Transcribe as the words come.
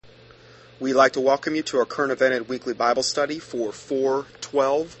We'd like to welcome you to our current event weekly Bible study for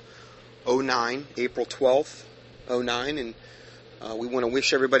 4/12/09, April 12th, 09, and we want to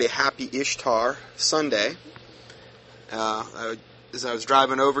wish everybody a happy Ishtar Sunday. As I was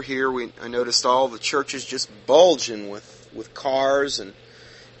driving over here, I noticed all the churches just bulging with cars, and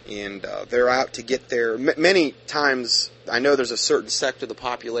they're out to get there. Many times, I know there's a certain sect of the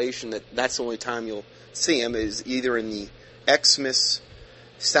population that's the only time you'll see them is either in the Xmas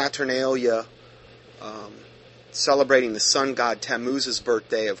Saturnalia, celebrating the sun god Tammuz's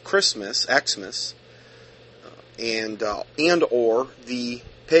birthday of Christmas, Xmas, and or the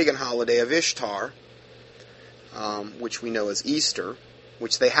pagan holiday of Ishtar, which we know as Easter,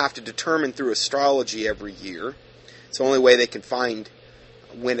 which they have to determine through astrology every year. It's the only way they can find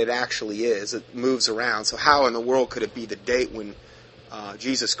when it actually is. It moves around. So how in the world could it be the date when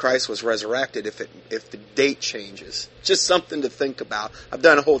Jesus Christ was resurrected if the date changes? Just something to think about. I've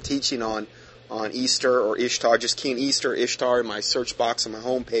done a whole teaching on Easter or Ishtar. Just key in Easter, Ishtar in my search box on my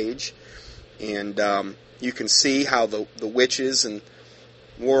homepage, and you can see how the witches and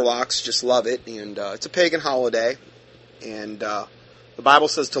warlocks just love it. And it's a pagan holiday, and the Bible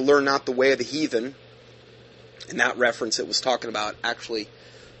says to learn not the way of the heathen. In that reference, it was talking about actually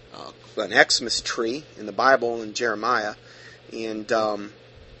an Xmas tree in the Bible in Jeremiah. And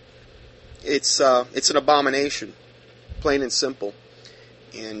it's an abomination, plain and simple.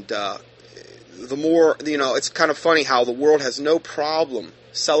 And the more, it's kind of funny how the world has no problem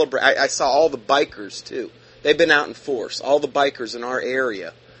celebrate. I saw all the bikers too. They've been out in force. All the bikers in our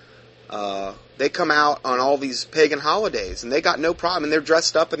area, they come out on all these pagan holidays, and they got no problem. And they're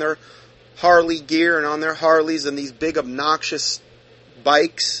dressed up in their Harley gear and on their Harleys and these big obnoxious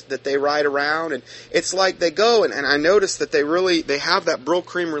bikes that they ride around, and it's like they go and I notice that they have that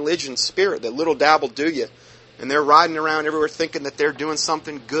Brylcreem religion spirit, that little dabble do you, and they're riding around everywhere thinking that they're doing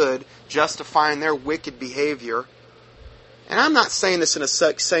something good, justifying their wicked behavior. And I'm not saying this in a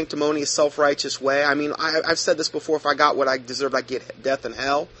sanctimonious, self-righteous way. I mean, I've said this before, if I got what I deserved, I'd get death and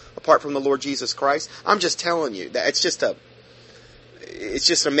hell, apart from the Lord Jesus Christ. I'm just telling you, that it's just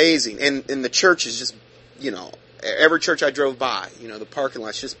amazing. And the church is just, every church I drove by, the parking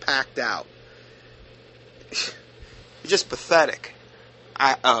lot's just packed out. It's just pathetic.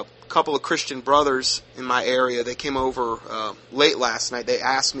 A couple of Christian brothers in my area, they came over late last night. They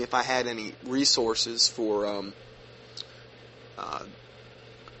asked me if I had any resources for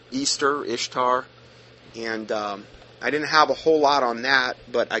Easter, Ishtar, and I didn't have a whole lot on that,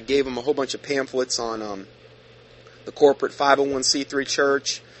 but I gave them a whole bunch of pamphlets on the corporate 501c3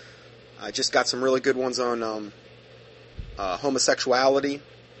 church. I just got some really good ones on homosexuality.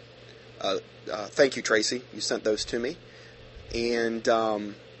 Thank you, Tracy. You sent those to me. And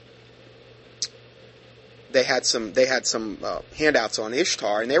they had some handouts on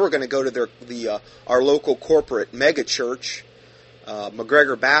Ishtar, and they were going to go to our local corporate mega church,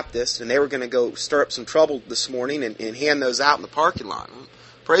 McGregor Baptist, and they were going to go stir up some trouble this morning and hand those out in the parking lot.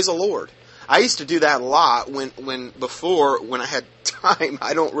 Praise the Lord. I used to do that a lot when I had time.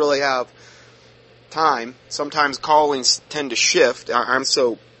 I don't really have time. Sometimes callings tend to shift. I'm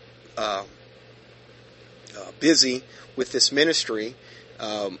so busy with this ministry,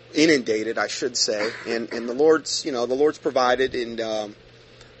 inundated, I should say, and the Lord's provided. And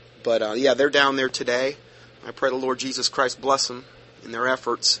they're down there today. I pray the Lord Jesus Christ bless them in their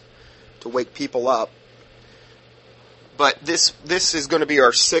efforts to wake people up. But this is going to be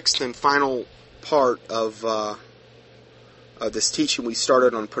our sixth and final part of this teaching we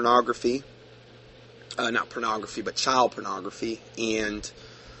started on pornography. Not pornography, but child pornography and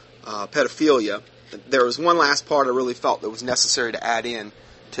pedophilia. There was one last part I really felt that was necessary to add in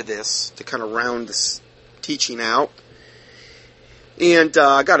to this to kind of round this teaching out. And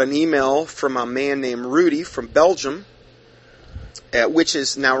I got an email from a man named Rudy from Belgium, which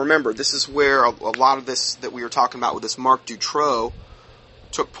is, now remember, this is where a lot of this that we were talking about with this Mark Dutroux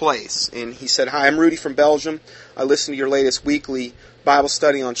took place. And he said, "Hi, I'm Rudy from Belgium. I listened to your latest weekly Bible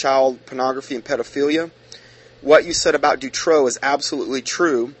study on child pornography and pedophilia. What you said about Dutroux is absolutely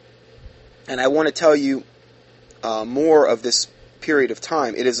true, and I want to tell you more of this period of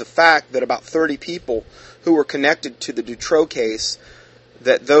time. It is a fact that about 30 people who were connected to the Dutroux case,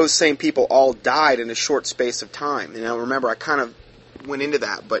 that those same people all died in a short space of time." And now remember, I kind of went into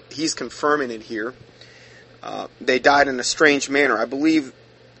that, but he's confirming it here. They died in a strange manner. I believe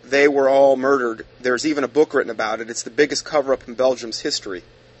they were all murdered. There's even a book written about it. It's the biggest cover-up in Belgium's history.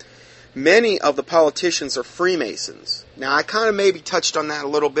 Many of the politicians are Freemasons. Now, I kind of maybe touched on that a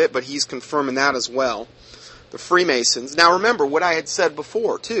little bit, but he's confirming that as well. the Freemasons. Now remember what I had said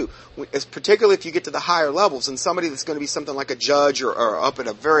before too, particularly if you get to the higher levels and somebody that's going to be something like a judge or up at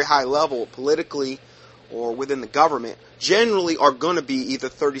a very high level politically or within the government, generally are going to be either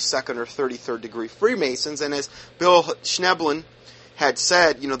 32nd or 33rd degree Freemasons. And as Bill Schneblin had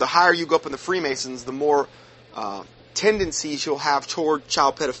said, the higher you go up in the Freemasons, the more tendencies you'll have toward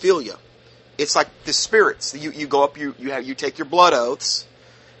child pedophilia. It's like the spirits. You go up, you take your blood oaths,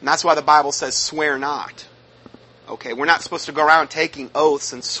 and that's why the Bible says swear not. Okay, we're not supposed to go around taking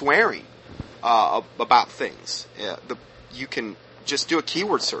oaths and swearing about things. You can just do a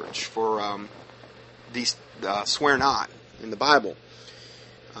keyword search for these swear not in the Bible,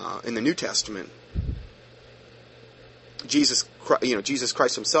 in the New Testament. Jesus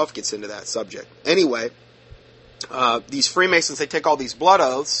Christ himself gets into that subject. Anyway, these Freemasons, they take all these blood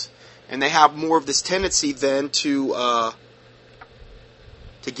oaths, and they have more of this tendency then to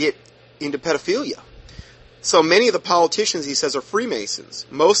get into pedophilia. So many of the politicians, he says, are Freemasons.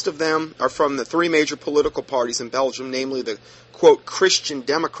 Most of them are from the three major political parties in Belgium, namely the, quote, Christian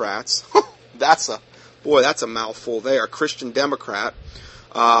Democrats. That's a mouthful there, Christian Democrat.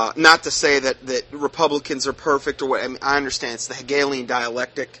 Not to say that Republicans are perfect or what. I mean, I understand it's the Hegelian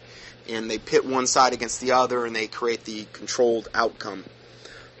dialectic, and they pit one side against the other, and they create the controlled outcome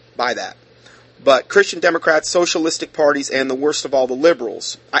by that. But Christian Democrats, socialistic parties, and the worst of all, the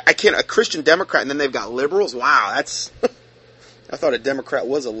liberals. I can't, a Christian Democrat and then they've got liberals? Wow, that's, I thought a Democrat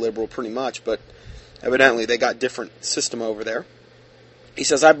was a liberal pretty much, but evidently they got different system over there. He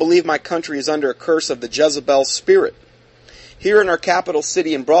says, I believe my country is under a curse of the Jezebel spirit. Here in our capital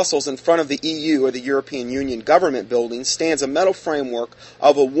city in Brussels, in front of the EU, or the European Union government building, stands a metal framework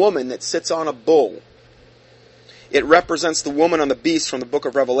of a woman that sits on a bull. It represents the woman on the beast from the book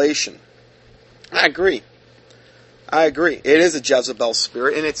of Revelation. I agree. It is a Jezebel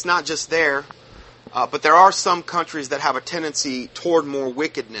spirit, and it's not just there, but there are some countries that have a tendency toward more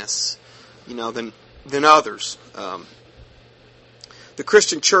wickedness, than others. The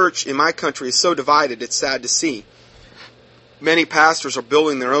Christian church in my country is so divided, it's sad to see. Many pastors are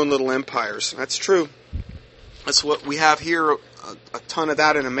building their own little empires. That's true. That's what we have here, a ton of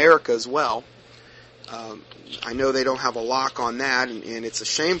that in America as well. I know they don't have a lock on that, and it's a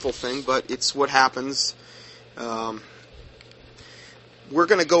shameful thing, but it's what happens. We're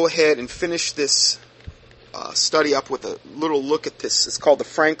going to go ahead and finish this study up with a little look at this. It's called the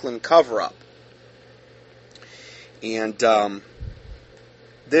Franklin Cover-Up. And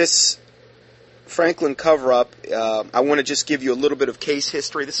this Franklin Cover-Up, I want to just give you a little bit of case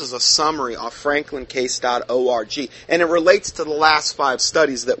history. This is a summary off franklincase.org, and it relates to the last 5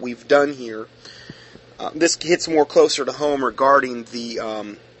 studies that we've done here. This hits more closer to home regarding the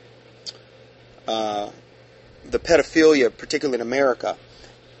pedophilia, particularly in America.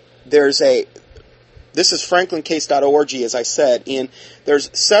 This is franklincase.org, as I said, and there's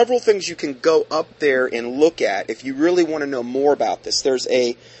several things you can go up there and look at if you really want to know more about this. There's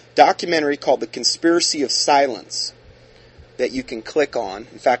a documentary called The Conspiracy of Silence that you can click on.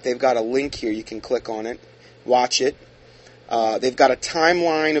 In fact, they've got a link here. You can click on it, watch it. They've got a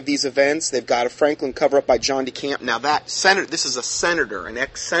timeline of these events. They've got a Franklin cover-up by John DeCamp. Now, this is a senator, an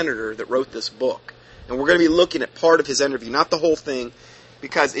ex-senator that wrote this book. And we're going to be looking at part of his interview, not the whole thing,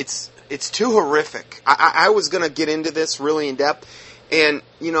 because it's too horrific. I was going to get into this really in depth. And,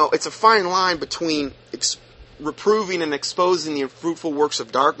 it's a fine line between reproving and exposing the fruitful works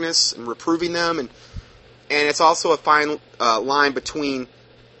of darkness and reproving them. And it's also a fine line between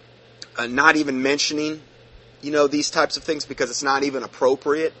not even mentioning these types of things because it's not even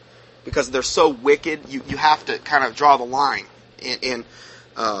appropriate, because they're so wicked. You have to kind of draw the line and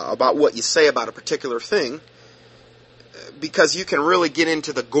about what you say about a particular thing, because you can really get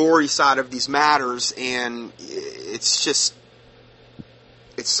into the gory side of these matters, and it's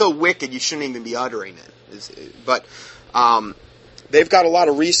so wicked you shouldn't even be uttering it. But they've got a lot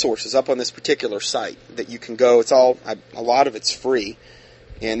of resources up on this particular site that you can go. A lot of it's free.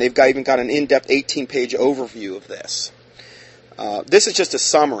 And they've even got an in-depth 18-page overview of this. This is just a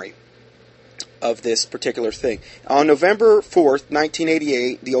summary of this particular thing. On November 4th,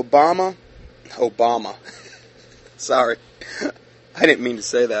 1988, the Obama, sorry, I didn't mean to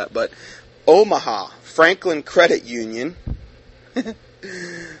say that, but Omaha Franklin Credit Union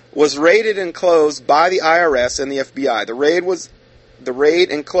was raided and closed by the IRS and the FBI. The raid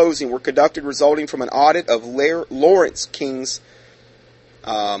and closing were conducted resulting from an audit of Lawrence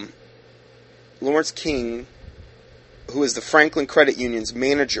King, who is the Franklin Credit Union's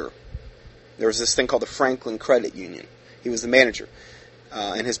manager. There was this thing called the Franklin Credit Union. He was the manager.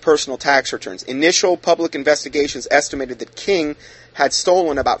 And his personal tax returns. Initial public investigations estimated that King had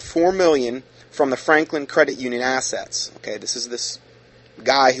stolen about $4 million from the Franklin Credit Union assets. Okay, this is this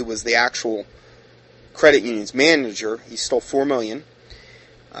guy who was the actual credit union's manager. He stole $4 million.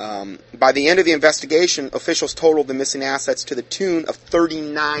 By the end of the investigation, officials totaled the missing assets to the tune of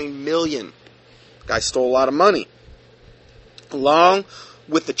 $39 million. The guy stole a lot of money. Along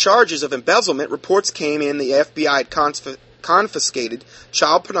with the charges of embezzlement, reports came in the FBI had confiscated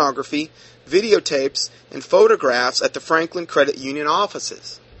child pornography, videotapes, and photographs at the Franklin Credit Union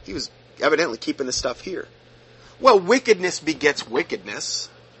offices. He was evidently keeping this stuff here. Well, wickedness begets wickedness.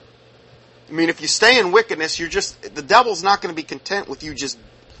 I mean, if you stay in wickedness, the devil's not going to be content with you just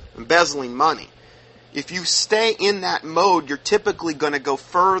embezzling money. If you stay in that mode, you're typically going to go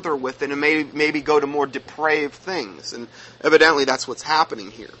further with it and maybe go to more depraved things. And evidently that's what's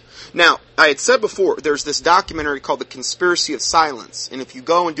happening here. Now, I had said before, there's this documentary called The Conspiracy of Silence. And if you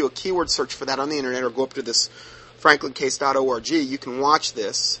go and do a keyword search for that on the internet or go up to this franklincase.org, you can watch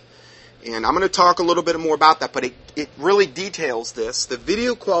this. And I'm going to talk a little bit more about that, but it really details this. The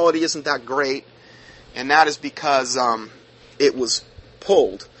video quality isn't that great, and that is because it was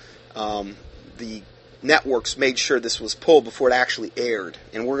pulled. The networks made sure this was pulled before it actually aired,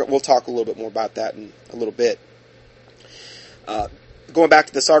 and we'll talk a little bit more about that in a little bit. Going back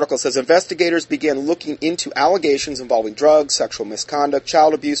to this article, it says, investigators began looking into allegations involving drugs, sexual misconduct,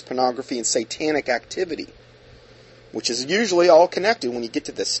 child abuse, pornography, and satanic activity, which is usually all connected when you get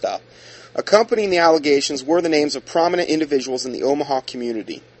to this stuff. Accompanying the allegations were the names of prominent individuals in the Omaha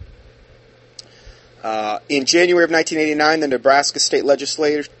community. In January of 1989, the Nebraska State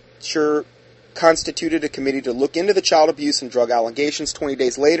Legislature constituted a committee to look into the child abuse and drug allegations. 20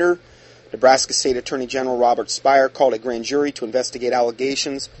 days later, Nebraska State Attorney General Robert Speier called a grand jury to investigate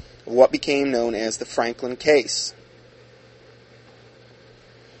allegations of what became known as the Franklin case.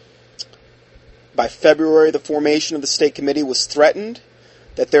 By February, the formation of the state committee was threatened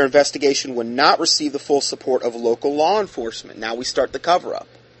that their investigation would not receive the full support of local law enforcement. Now we start the cover-up.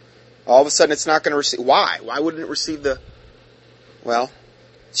 All of a sudden it's not going to receive... Why? Why wouldn't it receive the... Well,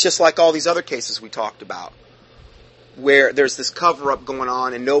 it's just like all these other cases we talked about, where there's this cover-up going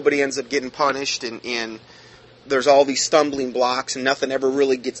on and nobody ends up getting punished, and there's all these stumbling blocks and nothing ever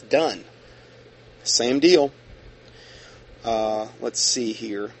really gets done. Same deal. Let's see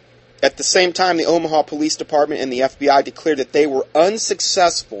here. At the same time, the Omaha Police Department and the FBI declared that they were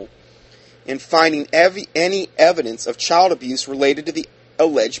unsuccessful in finding any evidence of child abuse related to the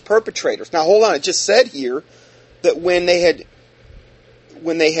alleged perpetrators. Now, hold on. It just said here that when they had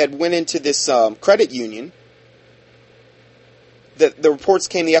went into this credit union, that the reports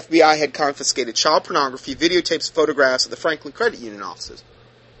came the FBI had confiscated child pornography, videotapes, photographs of the Franklin Credit Union offices.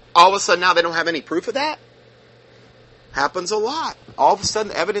 All of a sudden now they don't have any proof of that? Happens a lot. All of a sudden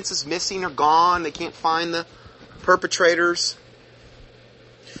the evidence is missing or gone. They can't find the perpetrators.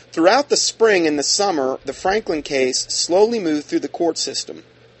 Throughout the spring and the summer, the Franklin case slowly moved through the court system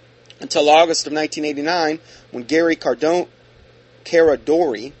until August of 1989, when Gary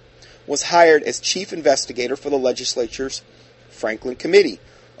Caradori was hired as chief investigator for the legislature's Franklin Committee.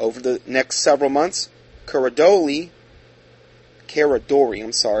 Over the next several months, Caradori,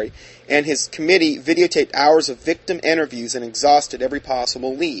 and his committee videotaped hours of victim interviews and exhausted every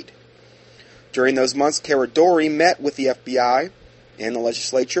possible lead. During those months, Caradori met with the FBI and the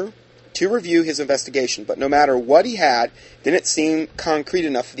legislature to review his investigation, but no matter what he had, it didn't seem concrete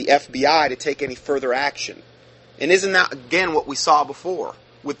enough for the FBI to take any further action. And isn't that, again, what we saw before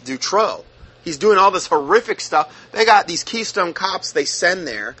with Dutroux? He's doing all this horrific stuff. They got these Keystone cops they send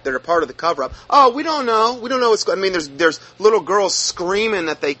there that are part of the cover-up. Oh, we don't know. We don't know what's going on. I mean, there's little girls screaming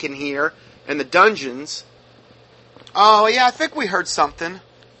that they can hear in the dungeons. Oh, yeah, I think we heard something.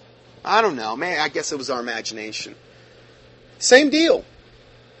 I don't know. Man, I guess it was our imagination. Same deal.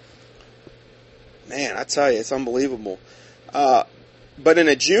 Man, I tell you, it's unbelievable. But in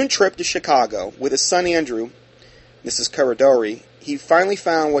a June trip to Chicago with his son Andrew, this is Caradori, he finally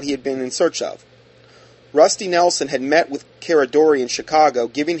found what he had been in search of. Rusty Nelson had met with Caradori in Chicago,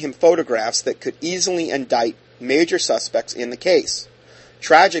 giving him photographs that could easily indict major suspects in the case.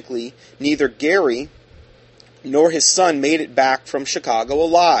 Tragically, neither Gary nor his son made it back from Chicago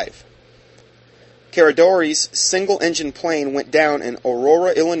alive. Caradori's single-engine plane went down in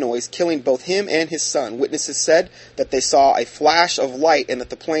Aurora, Illinois, killing both him and his son. Witnesses said that they saw a flash of light and that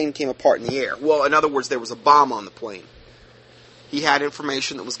the plane came apart in the air. Well, in other words, there was a bomb on the plane. He had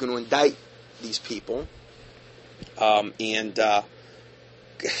information that was going to indict these people. And God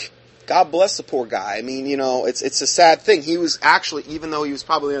bless the poor guy. I mean, you know, it's a sad thing. He was actually, even though he was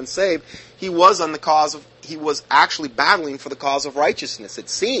probably unsaved, he was actually battling for the cause of righteousness, it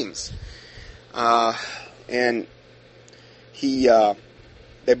seems. And they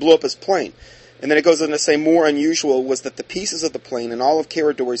blew up his plane. And then it goes on to say more unusual was that the pieces of the plane and all of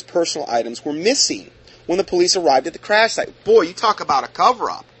Caradori's personal items were missing when the police arrived at the crash site. Boy, you talk about a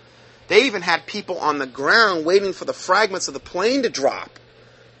cover-up. They even had people on the ground waiting for the fragments of the plane to drop.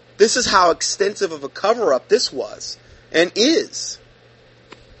 This is how extensive of a cover-up this was, and is.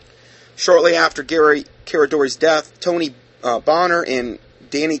 Shortly after Gary Caradori's death, Tony Bonner and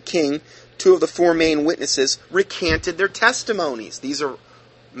Danny King, two of the four main witnesses, recanted their testimonies. These are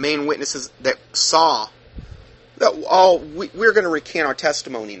main witnesses that saw that we're going to recant our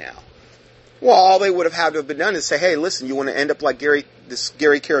testimony now. Well, all they would have had to have been done is say, hey, listen, you want to end up like Gary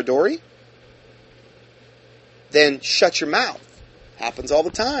Caradori? Then shut your mouth. Happens all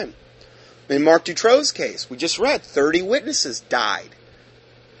the time. In Mark Dutrox's case, we just read 30 witnesses died.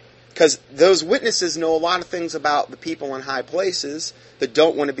 Because those witnesses know a lot of things about the people in high places that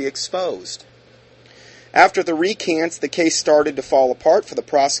don't want to be exposed. After the recants, the case started to fall apart for the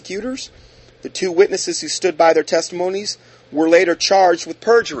prosecutors. The two witnesses who stood by their testimonies were later charged with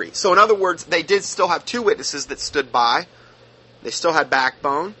perjury. So in other words, they did still have two witnesses that stood by. They still had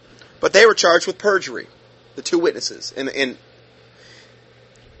backbone. But they were charged with perjury. The two witnesses.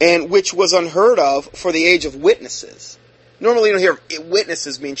 And which was unheard of for the age of witnesses. Normally you don't hear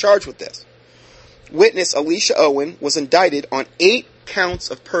witnesses being charged with this. Witness Alicia Owen was indicted on 8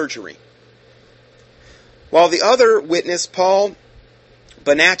 counts of perjury. While the other witness, Paul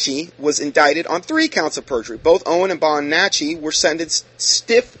Bonacci, was indicted on 3 counts of perjury. Both Owen and Bonacci were sentenced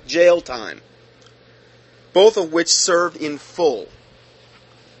stiff jail time, both of which served in full.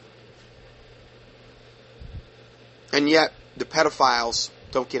 And yet, the pedophiles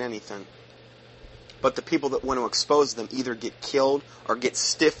don't get anything. But the people that want to expose them either get killed or get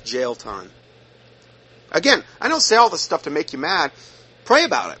stiff jail time. Again, I don't say all this stuff to make you mad. Pray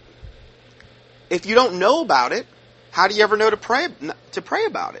about it. If you don't know about it, how do you ever know to pray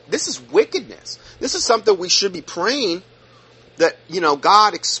about it? This is wickedness. This is something we should be praying that,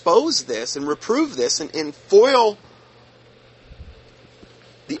 God expose this and reprove this and foil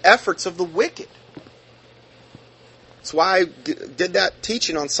the efforts of the wicked. That's why I did that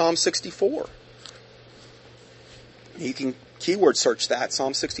teaching on Psalm 64. You can keyword search that,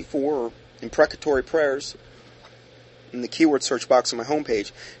 Psalm 64 or imprecatory prayers, in the keyword search box on my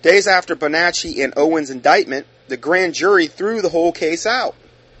homepage. Days after Bonacci and Owen's indictment, the grand jury threw the whole case out.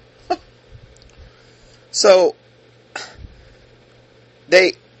 So,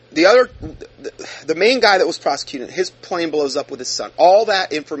 the main guy that was prosecuted, his plane blows up with his son. All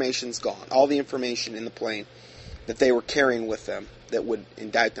that information's gone. All the information in the plane that they were carrying with them that would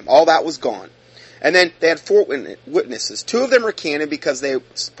indict them. All that was gone. And then they had 4 witnesses. 2 of them recanted because they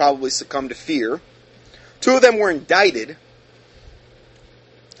probably succumbed to fear. 2 of them were indicted.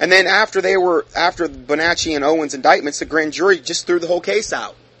 And then after Bonacci and Owen's indictments, the grand jury just threw the whole case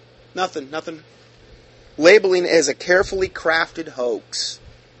out. Nothing. Labeling it as a carefully crafted hoax.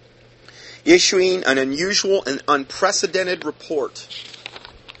 Issuing an unusual and unprecedented report.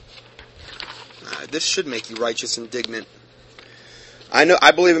 This should make you righteous indignant.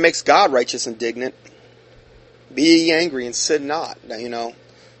 I believe it makes God righteous indignant. Be ye angry and sin not. Now,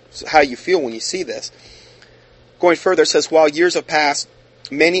 how you feel when you see this. Going further, it says, while years have passed,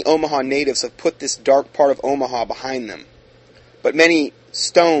 many Omaha natives have put this dark part of Omaha behind them. But many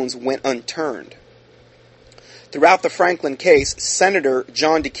stones went unturned. Throughout the Franklin case, Senator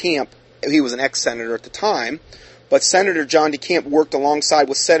John DeCamp, he was an ex-senator at the time, but Senator John DeCamp worked alongside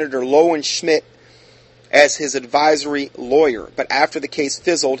with Senator Lowen Schmidt as his advisory lawyer. But after the case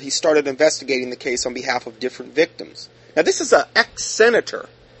fizzled, he started investigating the case on behalf of different victims. Now, this is an ex-senator.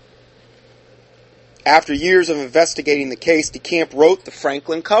 After years of investigating the case, DeCamp wrote the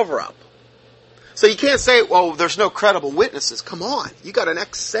Franklin cover-up. So you can't say, well, there's no credible witnesses. Come on. You got an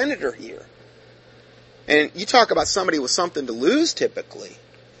ex-senator here. And you talk about somebody with something to lose, typically.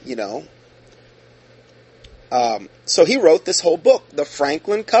 So he wrote this whole book, The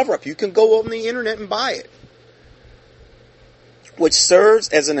Franklin Cover-Up. You can go on the internet and buy it. Which serves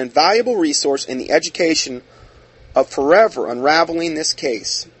as an invaluable resource in the education of forever unraveling this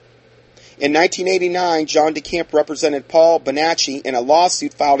case. In 1989, John DeCamp represented Paul Bonacci in a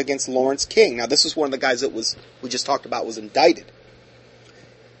lawsuit filed against Lawrence King. Now, this was one of the guys that we just talked about was indicted.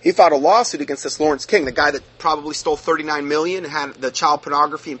 He filed a lawsuit against this Lawrence King, the guy that probably stole $39 million and had the child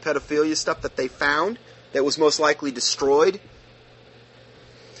pornography and pedophilia stuff that they found that was most likely destroyed.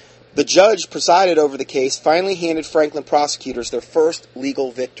 The judge presided over the case finally handed Franklin prosecutors their first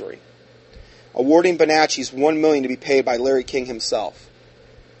legal victory, awarding Bonacci's $1 million to be paid by Larry King himself.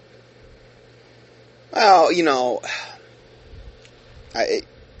 Well,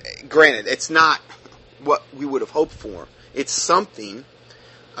 granted, it's not what we would have hoped for. It's something.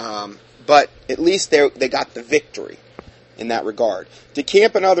 But at least they got the victory in that regard.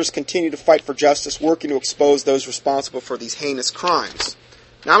 DeCamp and others continue to fight for justice, working to expose those responsible for these heinous crimes.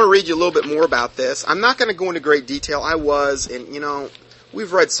 Now I'm going to read you a little bit more about this. I'm not going to go into great detail. And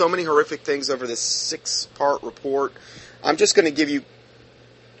we've read so many horrific things over this 6-part report. I'm just going to give you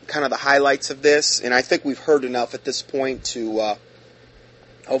kind of the highlights of this, and I think we've heard enough at this point to,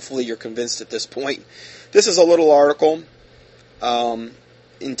 hopefully you're convinced at this point. This is a little article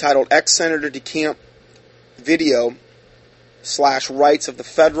entitled Ex-Senator DeCamp Video / Rights of the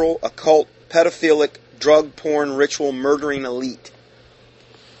Federal Occult Pedophilic Drug Porn Ritual Murdering Elite.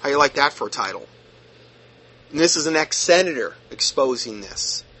 How you like that for a title? And this is an ex-senator exposing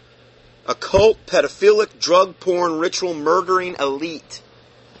this. Occult Pedophilic Drug Porn Ritual Murdering Elite.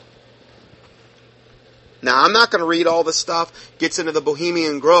 Now, I'm not going to read all this stuff. Gets into the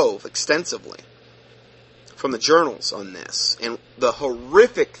Bohemian Grove extensively from the journals on this and the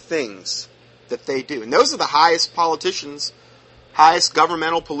horrific things that they do. And those are the highest politicians, highest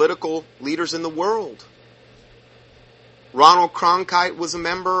governmental political leaders in the world. Ronald Cronkite was a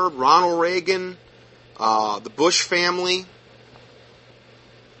member, Ronald Reagan, the Bush family.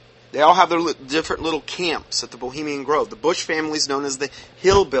 They all have their different little camps at the Bohemian Grove. The Bush family is known as the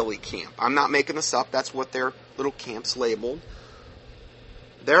Hillbilly Camp. I'm not making this up. That's what their little camp's labeled.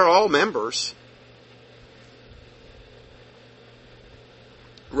 They're all members.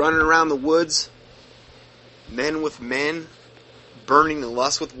 Running around the woods, men with men, burning in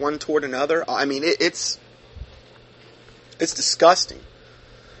lust with one toward another. I mean, it's disgusting.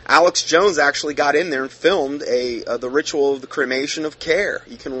 Alex Jones actually got in there and filmed the ritual of the cremation of care.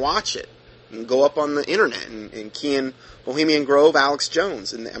 You can watch it and go up on the internet and key in Bohemian Grove, Alex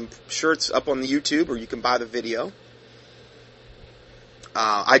Jones. And I'm sure it's up on the YouTube, or you can buy the video.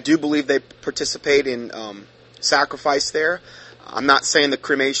 I do believe they participate in sacrifice there. I'm not saying the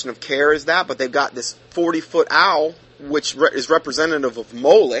cremation of care is that, but they've got this 40-foot owl, which is representative of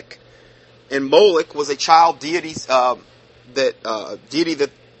Moloch. And Moloch was a child deity that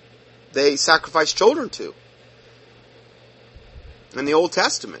they sacrificed children to in the Old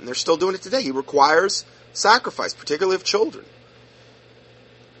Testament. And they're still doing it today. He requires sacrifice, particularly of children.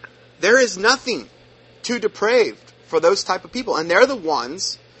 There is nothing too depraved for those type of people. And they're the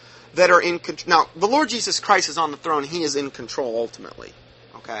ones that are in control. Now, the Lord Jesus Christ is on the throne. He is in control ultimately.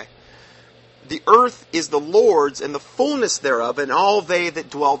 Okay? The earth is the Lord's and the fullness thereof, and all they that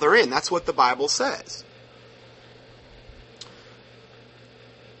dwell therein. That's what the Bible says.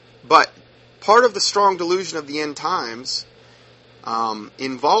 But part of the strong delusion of the end times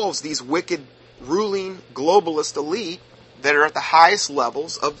involves these wicked, ruling, globalist elite that are at the highest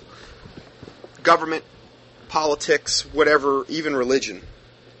levels of government, politics, whatever, even religion.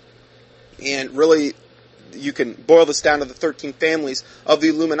 And really, you can boil this down to the 13 families of the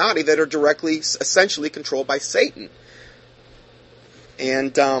Illuminati that are directly, essentially controlled by Satan.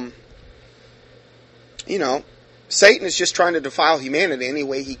 And, Satan is just trying to defile humanity any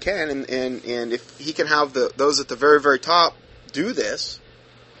way he can, and if he can have those at the very, very top do this,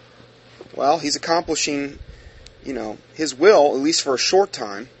 well, he's accomplishing, his will, at least for a short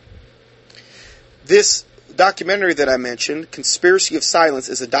time. This documentary that I mentioned, Conspiracy of Silence,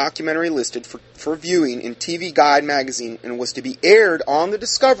 is a documentary listed for viewing in TV Guide magazine and was to be aired on the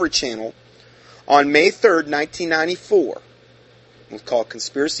Discovery Channel on May 3rd, 1994. It was called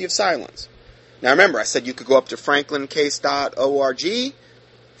Conspiracy of Silence. Now remember, I said you could go up to franklincase.org,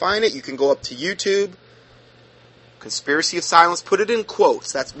 find it. You can go up to YouTube, Conspiracy of Silence, put it in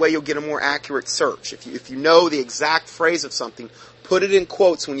quotes. That's the way you'll get a more accurate search. If you know the exact phrase of something, put it in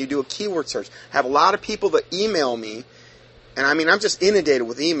quotes when you do a keyword search. I have a lot of people that email me, and I'm just inundated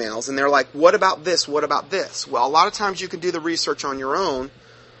with emails, and they're like, what about this? What about this? Well, a lot of times you can do the research on your own.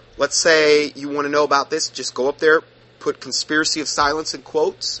 Let's say you want to know about this, just go up there, put Conspiracy of Silence in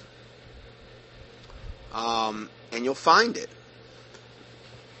quotes, and you'll find it.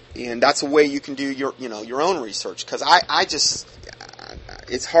 And that's a way you can do your own research. Because I just,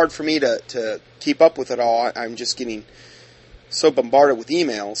 it's hard for me to keep up with it all. I'm just getting so bombarded with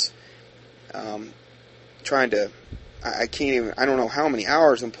emails. I can't even, I don't know how many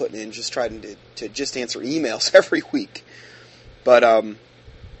hours I'm putting in just trying to just answer emails every week. But,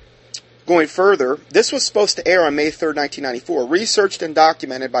 going further, this was supposed to air on May 3rd, 1994, researched and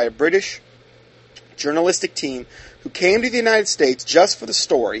documented by a British journalistic team who came to the United States just for the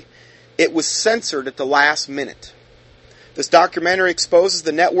story. It was censored at the last minute. This documentary exposes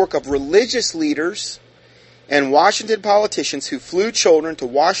the network of religious leaders and Washington politicians who flew children to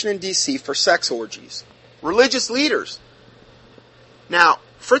Washington, D.C. for sex orgies. Religious leaders. Now,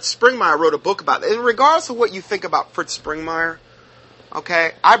 Fritz Springmeier wrote a book about it. And regardless of what you think about Fritz Springmeier,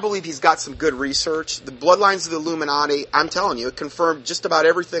 Okay, I believe he's got some good research. The Bloodlines of the Illuminati, I'm telling you, it confirmed just about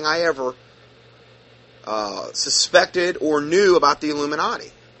everything I ever suspected or knew about the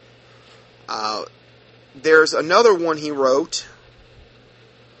Illuminati. There's another one he wrote,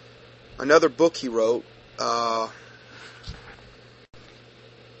 another book he wrote. I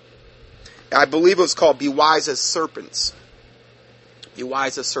believe it was called Be Wise as Serpents. Be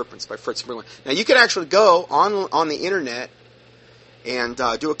Wise as Serpents by Fritz Springland. Now you can actually go on the internet and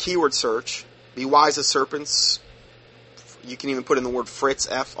do a keyword search. Be Wise as Serpents. You can even put in the word Fritz,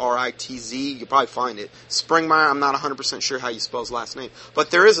 F-R-I-T-Z. You'll probably find it. Springmeyer, I'm not 100% sure how you spell his last name.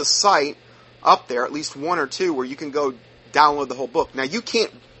 But there is a site up there, at least one or two, where you can go download the whole book. Now you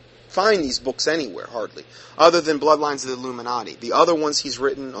can't find these books anywhere, hardly, other than Bloodlines of the Illuminati. The other ones he's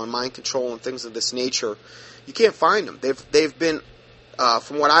written on mind control and things of this nature, you can't find them. They've been,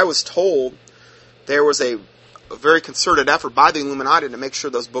 from what I was told, there was a very concerted effort by the Illuminati to make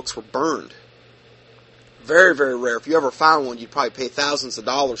sure those books were burned. Very, very rare. If you ever found one, you'd probably pay thousands of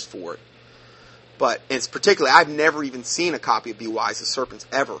dollars for it. But it's particularly, I've never even seen a copy of Be Wise as Serpents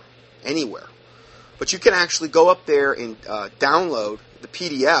ever, anywhere. But you can actually go up there and download the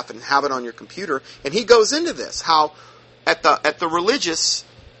PDF and have it on your computer. And he goes into this, how at the religious,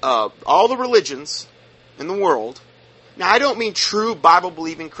 all the religions in the world. Now, I don't mean true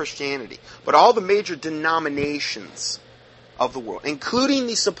Bible-believing Christianity, but all the major denominations of the world, including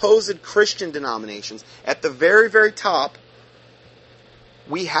the supposed Christian denominations, at the very, very top,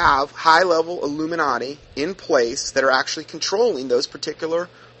 we have high-level Illuminati in place that are actually controlling those particular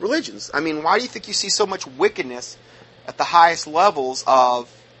religions. I mean, why do you think you see so much wickedness at the highest levels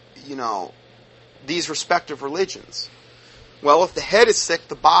of, these respective religions? Well, if the head is sick,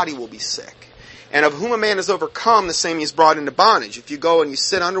 the body will be sick. And of whom a man is overcome, the same he is brought into bondage. If you go and you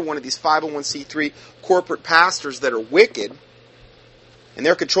sit under one of these 501c3 corporate pastors that are wicked, and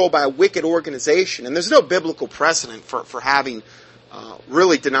they're controlled by a wicked organization, and there's no biblical precedent for having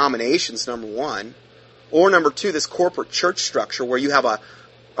really denominations, number one, or number two, this corporate church structure where you have a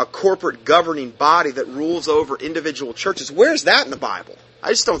corporate governing body that rules over individual churches. Where's that in the Bible?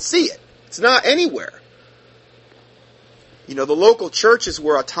 I just don't see it. It's not anywhere. The local churches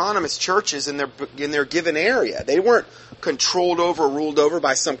were autonomous churches in their given area. They weren't controlled over or ruled over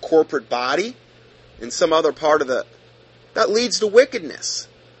by some corporate body in some other part of that leads to wickedness.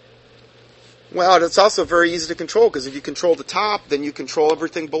 Well, it's also very easy to control, because if you control the top, then you control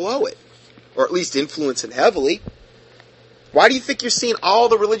everything below it. Or at least influence it heavily. Why do you think you're seeing all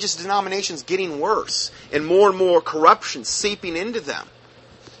the religious denominations getting worse and more corruption seeping into them?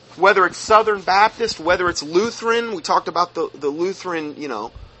 Whether it's Southern Baptist, whether it's Lutheran, we talked about the Lutheran,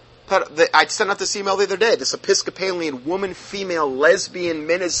 I sent out this email the other day, this Episcopalian woman, female, lesbian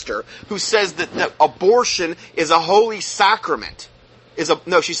minister who says that abortion is a holy sacrament.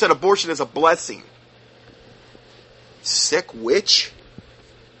 She said abortion is a blessing. Sick witch?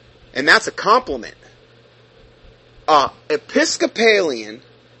 And that's a compliment. Episcopalian,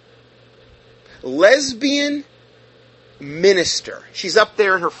 lesbian minister. She's up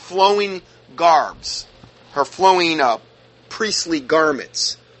there in her flowing garbs, her flowing priestly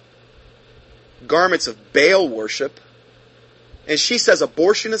garments of Baal worship, and she says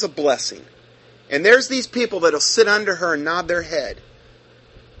abortion is a blessing. And there's these people that'll sit under her and nod their head.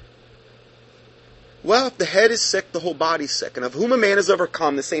 Well, if the head is sick, the whole body's sick. And of whom a man is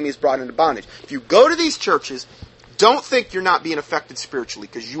overcome, the same he is brought into bondage. If you go to these churches, don't think you're not being affected spiritually,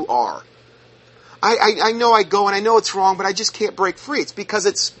 because you are. I know I go and I know it's wrong, but I just can't break free. It's because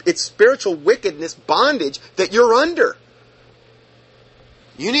it's spiritual wickedness, bondage that you're under.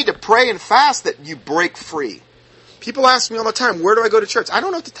 You need to pray and fast that you break free. People ask me all the time, where do I go to church? I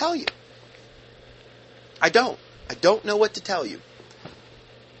don't know what to tell you. I don't know what to tell you.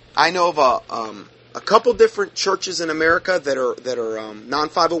 I know of a couple different churches in America that are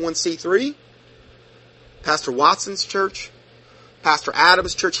non-501c3. Pastor Watson's church, Pastor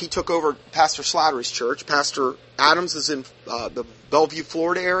Adams' church. He took over Pastor Slattery's church. Pastor Adams is in the Bellevue,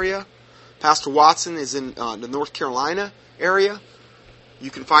 Florida area. Pastor Watson is in the North Carolina area.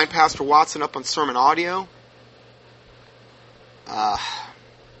 You can find Pastor Watson up on Sermon Audio. I'm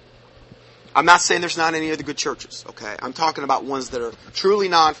not saying there's not any other good churches, okay? I'm talking about ones that are truly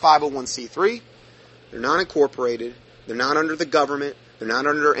non-501c3. They're non-incorporated. They're not under the government. They're not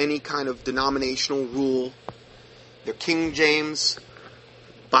under any kind of denominational rule. They're King James,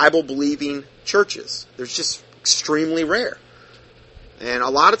 Bible-believing churches. They're just extremely rare. And a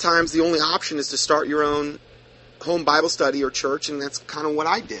lot of times the only option is to start your own home Bible study or church, and that's kind of what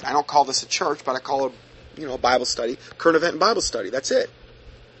I did. I don't call this a church, but I call it, a Bible study, current event Bible study. That's it.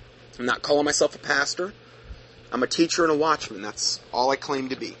 I'm not calling myself a pastor. I'm a teacher and a watchman. That's all I claim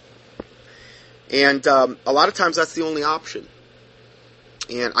to be. And a lot of times that's the only option.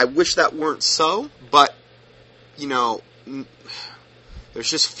 And I wish that weren't so, but, there's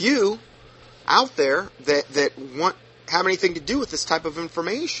just few out there that have anything to do with this type of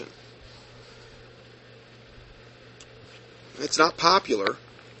information. It's not popular,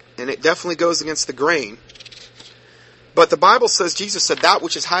 and it definitely goes against the grain. But the Bible says, Jesus said, that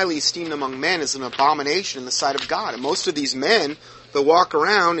which is highly esteemed among men is an abomination in the sight of God. And most of these men that walk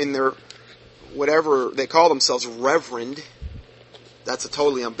around in their, whatever they call themselves, reverend, that's a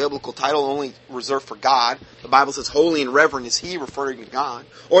totally unbiblical title, only reserved for God. The Bible says, holy and reverend is he, referring to God.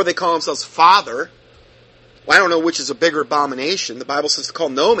 Or they call themselves father. Well, I don't know which is a bigger abomination. The Bible says to call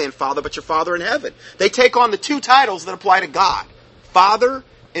no man father but your Father in heaven. They take on the two titles that apply to God, Father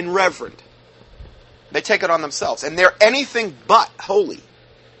and Reverend. They take it on themselves. And they're anything but holy.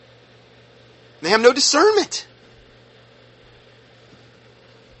 They have no discernment.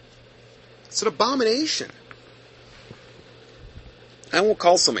 It's an abomination. I won't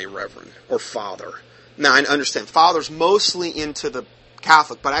call somebody Reverend or Father. Now, I understand Father's mostly into the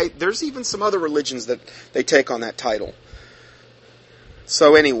Catholic, but there's even some other religions that they take on that title.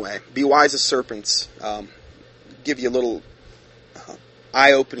 So anyway, be wise as serpents. Give you a little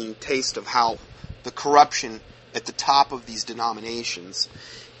eye-opening taste of how the corruption at the top of these denominations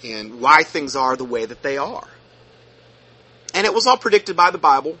and why things are the way that they are. And it was all predicted by the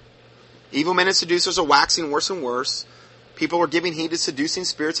Bible. Evil men and seducers are waxing worse and worse. People are giving heed to seducing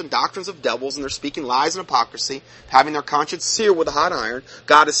spirits and doctrines of devils, and they're speaking lies and hypocrisy, having their conscience seared with a hot iron.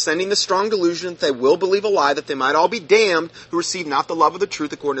 God is sending the strong delusion that they will believe a lie, that they might all be damned, who receive not the love of the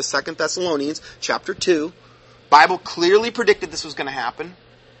truth, according to 2 Thessalonians chapter 2. Bible clearly predicted this was going to happen.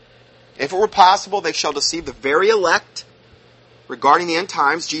 If it were possible, they shall deceive the very elect. Regarding the end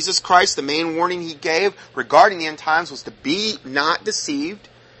times, Jesus Christ, the main warning he gave regarding the end times was to be not deceived.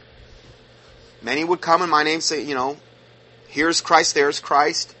 Many would come in my name, say, here's Christ, there's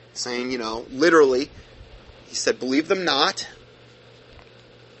Christ, saying, literally, he said, believe them not.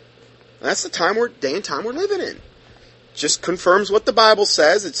 And that's the day and time we're living in. Just confirms what the Bible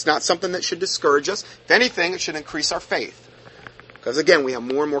says. It's not something that should discourage us. If anything, it should increase our faith. Because again, we have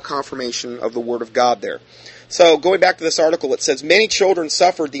more and more confirmation of the Word of God there. So, going back to this article, it says, many children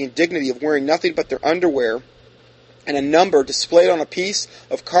suffered the indignity of wearing nothing but their underwear and a number displayed on a piece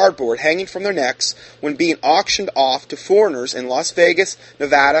of cardboard hanging from their necks when being auctioned off to foreigners in Las Vegas,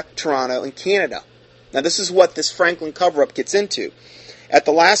 Nevada, Toronto, and Canada. Now this is what this Franklin cover-up gets into. At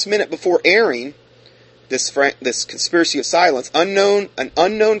the last minute before airing this conspiracy of silence, an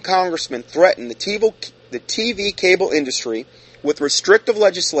unknown congressman threatened the TV cable industry with restrictive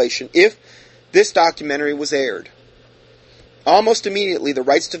legislation if this documentary was aired. Almost immediately, the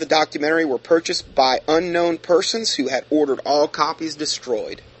rights to the documentary were purchased by unknown persons who had ordered all copies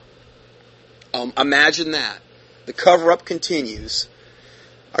destroyed. Imagine that. The cover-up continues.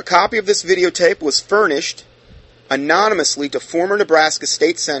 A copy of this videotape was furnished anonymously to former Nebraska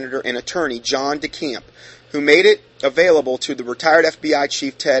State Senator and Attorney John DeCamp, who made it available to the retired FBI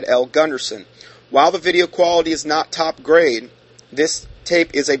Chief Ted L. Gunderson. While the video quality is not top grade, this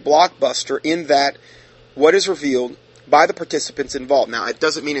tape is a blockbuster in that what is revealed by the participants involved. Now, it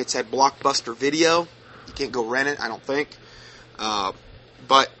doesn't mean it's at Blockbuster Video. You can't go rent it, I don't think.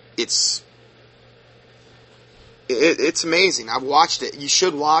 But it's amazing. I've watched it. You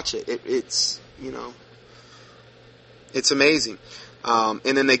should watch it. It's amazing. And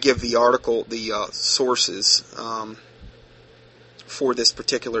then they give the article, the sources for this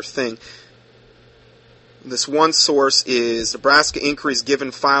particular thing. This one source is Nebraska Inquiries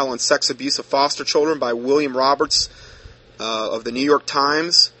Given File on Sex Abuse of Foster Children by William Roberts of the New York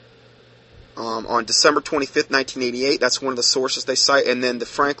Times on December 25th, 1988. That's one of the sources they cite. And then the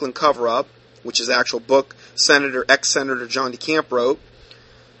Franklin Cover-Up, which is the actual book ex-Senator John DeCamp wrote,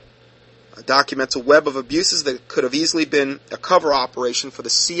 documents a web of abuses that could have easily been a cover operation for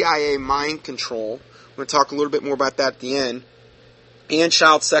the CIA mind control. We're going to talk a little bit more about that at the end. And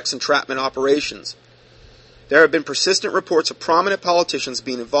child sex entrapment operations. There have been persistent reports of prominent politicians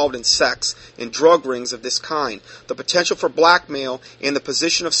being involved in sex and drug rings of this kind. The potential for blackmail and the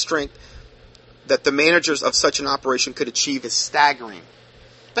position of strength that the managers of such an operation could achieve is staggering.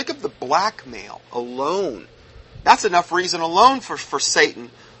 Think of the blackmail alone. That's enough reason alone for Satan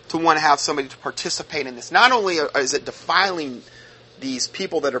to want to have somebody to participate in this. Not only is it defiling these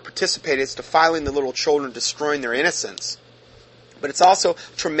people that are participating, it's defiling the little children, destroying their innocence. But it's also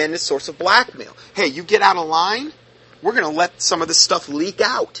a tremendous source of blackmail. Hey, you get out of line, we're going to let some of this stuff leak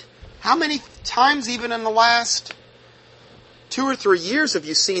out. How many times even in the last 2 or 3 years have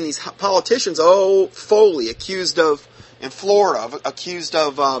you seen these politicians, Foley, accused of, in Florida, accused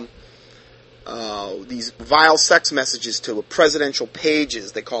of these vile sex messages to presidential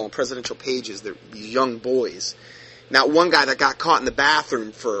pages. They call them presidential pages. They're these young boys. Now, one guy that got caught in the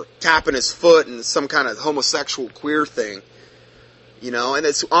bathroom for tapping his foot and some kind of homosexual queer thing. And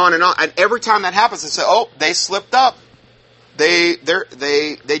it's on and on. And every time that happens, they say, they slipped up. They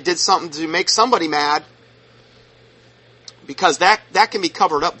did something to make somebody mad. Because that can be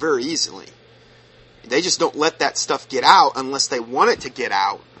covered up very easily. They just don't let that stuff get out unless they want it to get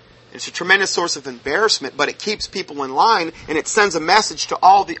out. It's a tremendous source of embarrassment, but it keeps people in line, and it sends a message to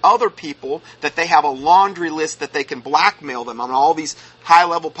all the other people that they have a laundry list that they can blackmail them on, all these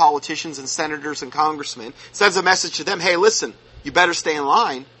high-level politicians and senators and congressmen. It sends a message to them, hey, listen, you better stay in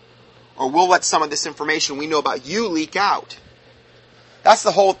line, or we'll let some of this information we know about you leak out. That's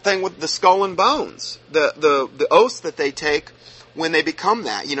the whole thing with the skull and bones. The oaths that they take when they become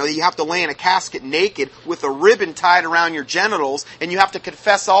that. You have to lay in a casket naked with a ribbon tied around your genitals, and you have to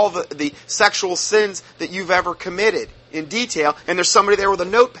confess all the sexual sins that you've ever committed in detail, and there's somebody there with a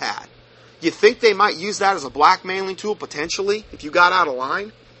notepad. You think they might use that as a blackmailing tool, potentially, if you got out of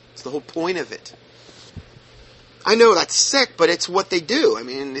line? It's the whole point of it. I know that's sick, but it's what they do. I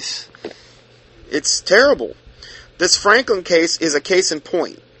mean, it's terrible. This Franklin case is a case in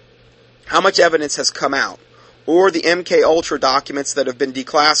point. How much evidence has come out? Or the MK Ultra documents that have been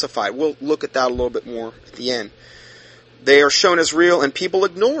declassified. We'll look at that a little bit more at the end. They are shown as real and people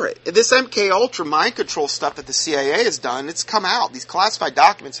ignore it. This MK Ultra mind control stuff that the CIA has done, it's come out. These classified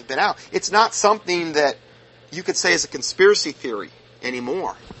documents have been out. It's not something that you could say is a conspiracy theory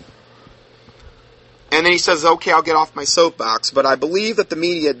anymore. And then he says, okay, I'll get off my soapbox, but I believe that the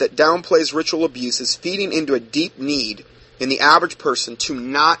media that downplays ritual abuse is feeding into a deep need in the average person to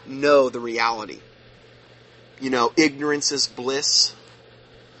not know the reality. Ignorance is bliss.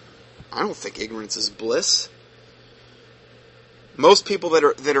 I don't think ignorance is bliss. Most people that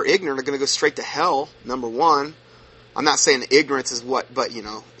are ignorant are going to go straight to hell, number one. I'm not saying that ignorance is but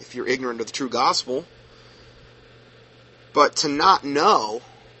if you're ignorant of the true gospel. But to not know,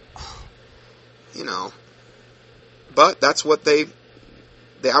 but that's what the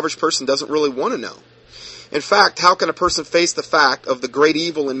average person doesn't really want to know. In fact, how can a person face the fact of the great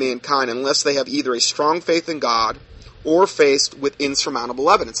evil in mankind unless they have either a strong faith in God or faced with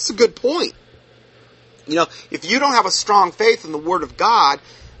insurmountable evidence? It's a good point. If you don't have a strong faith in the Word of God,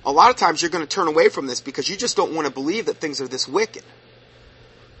 a lot of times you're going to turn away from this because you just don't want to believe that things are this wicked.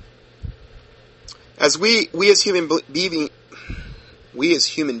 As we as human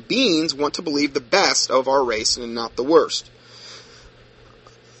beings want to believe the best of our race and not the worst.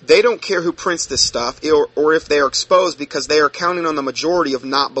 They don't care who prints this stuff or if they are exposed because they are counting on the majority of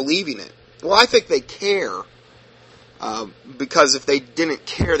not believing it. Well, I think they care because if they didn't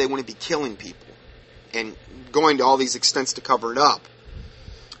care, they wouldn't be killing people and going to all these extents to cover it up.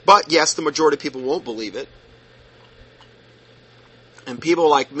 But yes, the majority of people won't believe it. And people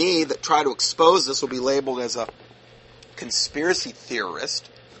like me that try to expose this will be labeled as a conspiracy theorist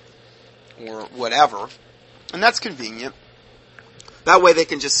or whatever. And that's convenient. That way they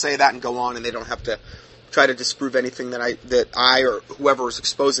can just say that and go on and they don't have to try to disprove anything that I or whoever is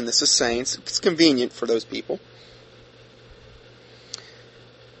exposing this is saying. It's convenient for those people.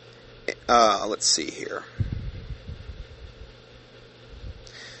 Let's see here.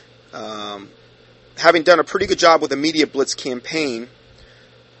 Having done a pretty good job with the Media Blitz campaign,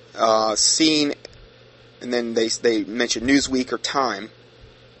 seeing, and then they mention Newsweek or Time,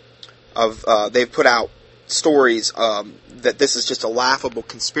 they've put out stories that this is just a laughable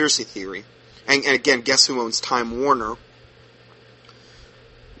conspiracy theory. And again, guess who owns Time Warner?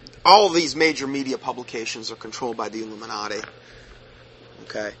 All of these major media publications are controlled by the Illuminati.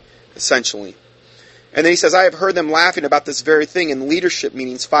 Okay, essentially. And then he says, I have heard them laughing about this very thing in leadership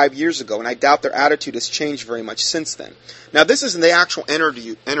meetings 5 years ago, and I doubt their attitude has changed very much since then. Now, this isn't the actual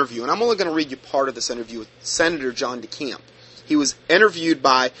interview, and I'm only going to read you part of this interview with Senator John DeCamp. He was interviewed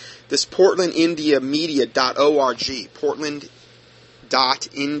by this PortlandIndiaMedia.org,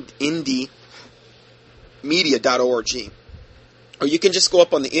 Portlandindymedia.org. Or you can just go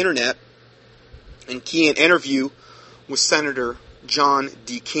up on the internet and key in interview with Senator John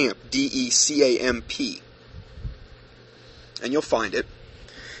DeCamp, D-E-C-A-M-P. And you'll find it.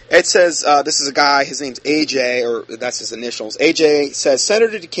 It says, this is a guy, his name's AJ, or that's his initials. AJ says,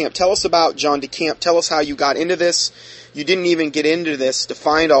 Senator DeCamp, tell us about John DeCamp. Tell us how you got into this. You didn't even get into this to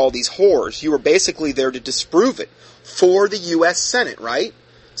find all these whores. You were basically there to disprove it for the U.S. Senate, right?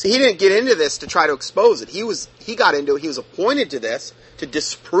 So he didn't get into this to try to expose it. He got into it. He was appointed to this to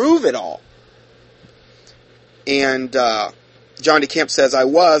disprove it all. And John DeCamp says, I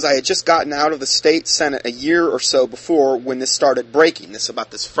had just gotten out of the state senate a year or so before when this started breaking, this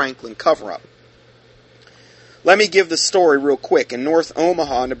about this Franklin cover-up. Let me give the story real quick. In North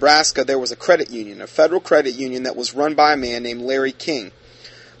Omaha, Nebraska, there was a credit union, a federal credit union that was run by a man named Larry King.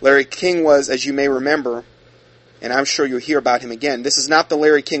 Larry King was, as you may remember, and I'm sure you'll hear about him again, this is not the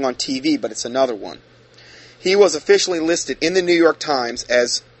Larry King on TV, but it's another one. He was officially listed in the New York Times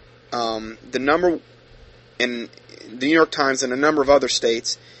as the number, in the New York Times and a number of other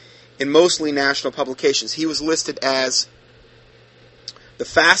states, in mostly national publications. He was listed as the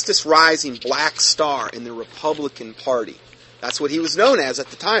fastest rising black star in the Republican Party. That's what he was known as at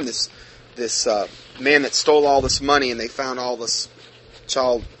the time, this man that stole all this money and they found all this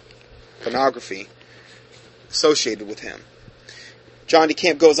child pornography associated with him. John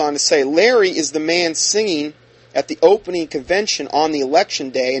DeCamp goes on to say, Larry is the man singing at the opening convention on the election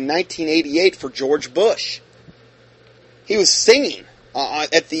day in 1988 for George Bush. He was singing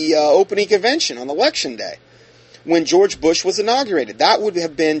at the opening convention on election day when George Bush was inaugurated. That would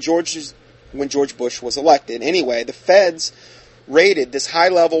have been when George Bush was elected. Anyway, the feds raided this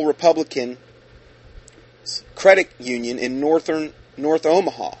high-level Republican credit union in North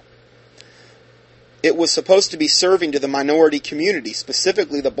Omaha. It was supposed to be serving to the minority community,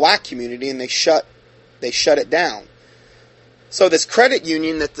 specifically the black community, and they shut it down. So this credit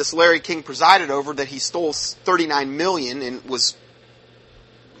union that this Larry King presided over, that he stole $39 million and was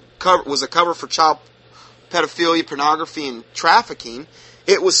a cover for child pedophilia, pornography, and trafficking,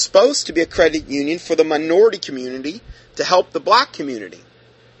 it was supposed to be a credit union for the minority community to help the black community.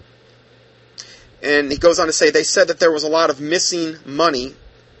 And he goes on to say, they said that there was a lot of missing money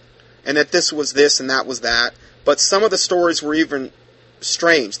and that this was this and that was that. But some of the stories were even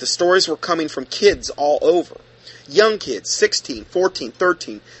strange. The stories were coming from kids all over. Young kids, 16, 14,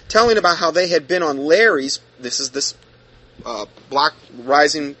 13, telling about how they had been on Larry's, this black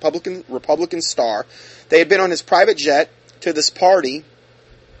rising Republican star. They had been on his private jet to this party,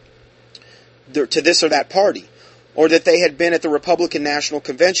 to this or that party. Or that they had been at the Republican National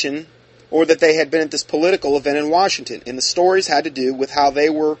Convention, or that they had been at this political event in Washington. And the stories had to do with how they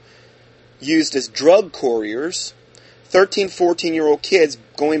were used as drug couriers, 13, 14-year-old kids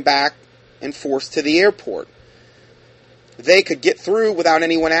going back and forth to the airport. They could get through without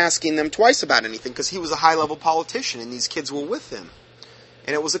anyone asking them twice about anything because he was a high-level politician and these kids were with him.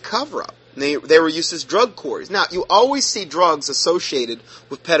 And it was a cover-up. They were used as drug couriers. Now, you always see drugs associated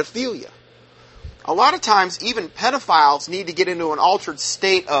with pedophilia. A lot of times, even pedophiles need to get into an altered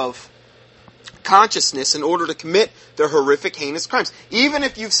state of consciousness in order to commit their horrific, heinous crimes. Even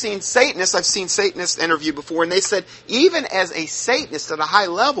if you've seen Satanists, I've seen Satanists interviewed before, and they said, even as a Satanist at a high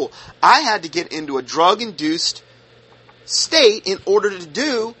level, I had to get into a drug-induced state in order to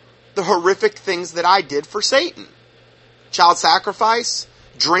do the horrific things that I did for Satan. Child sacrifice,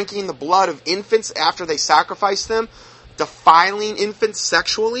 drinking the blood of infants after they sacrifice them, defiling infants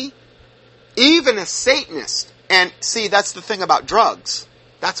sexually. Even a Satanist, and see, that's the thing about drugs.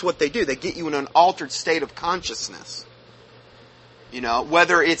 That's what they do. They get you in an altered state of consciousness. You know,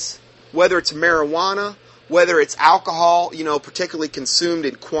 whether it's marijuana, whether it's alcohol, you know, particularly consumed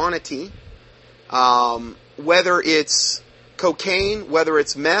in quantity, whether it's cocaine, whether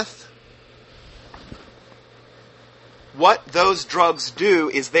it's meth. What those drugs do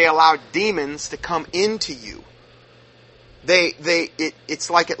is they allow demons to come into you. It's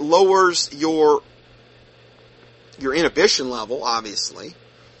like it lowers your inhibition level, obviously,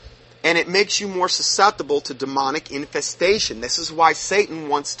 and it makes you more susceptible to demonic infestation. This is why Satan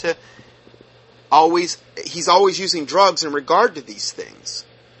wants to he's always using drugs in regard to these things.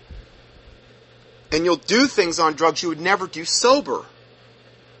 And you'll do things on drugs you would never do sober.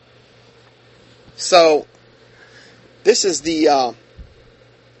 So, this is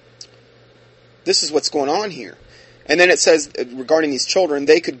what's going on here. And then it says, regarding these children,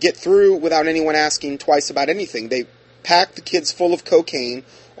 they could get through without anyone asking twice about anything. They packed the kids full of cocaine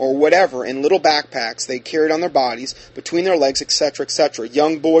or whatever in little backpacks they carried on their bodies, between their legs, etc., etc.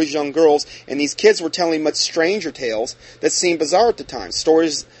 Young boys, young girls, and these kids were telling much stranger tales that seemed bizarre at the time.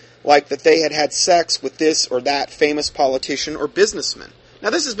 Stories like that they had had sex with this or that famous politician or businessman.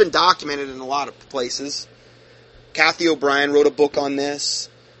 Now, this has been documented in a lot of places. Kathy O'Brien wrote a book on this.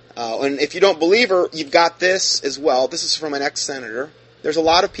 And if you don't believe her, you've got this as well. This is from an ex-senator. There's a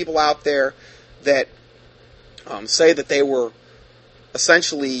lot of people out there that say that they were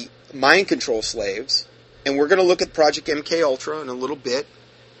essentially mind control slaves. And we're going to look at Project MKUltra in a little bit.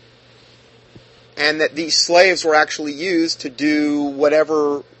 And that these slaves were actually used to do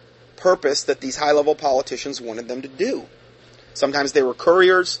whatever purpose that these high-level politicians wanted them to do. Sometimes they were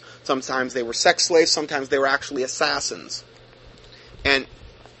couriers, sometimes they were sex slaves, sometimes they were actually assassins. And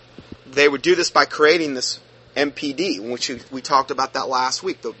they would do this by creating this MPD, which we talked about that last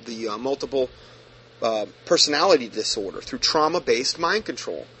week, the multiple personality disorder through trauma-based mind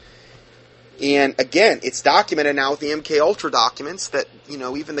control. And again, it's documented now with the MK Ultra documents that,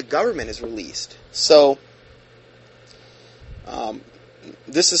 even the government has released. So,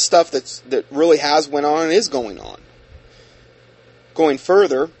 this is stuff that really has went on and is going on. Going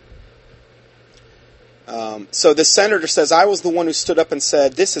further, so the senator says, I was the one who stood up and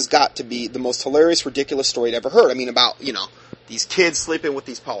said, this has got to be the most hilarious, ridiculous story I'd ever heard. I mean, about, these kids sleeping with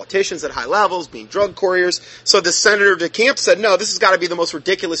these politicians at high levels, being drug couriers. So the Senator DeCamp said, no, this has got to be the most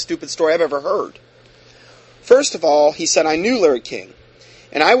ridiculous, stupid story I've ever heard. First of all, he said, I knew Larry King,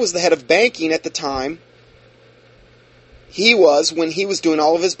 and I was the head of banking at the time he was when he was doing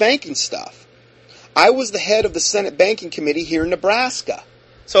all of his banking stuff. I was the head of the Senate Banking Committee here in Nebraska.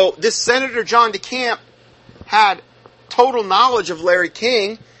 So this Senator John DeCamp had total knowledge of Larry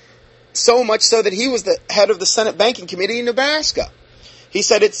King, so much so that he was the head of the Senate Banking Committee in Nebraska. He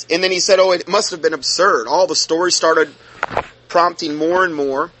said and then he said, it must have been absurd. All the stories started prompting more and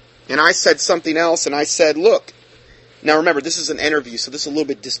more. And I said something else, and I said, look, now remember, this is an interview, so this is a little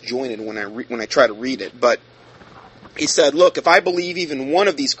bit disjointed when I try to read it, but he said, look, if I believe even one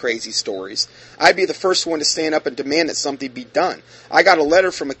of these crazy stories, I'd be the first one to stand up and demand that something be done. I got a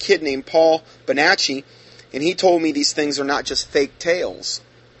letter from a kid named Paul Bonacci, and he told me these things are not just fake tales.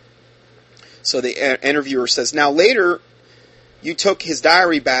 So the interviewer says, now later, you took his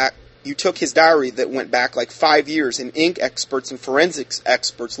diary that went back like 5 years, and ink experts and forensics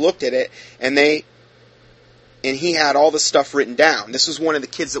experts looked at it, and he had all the stuff written down. This was one of the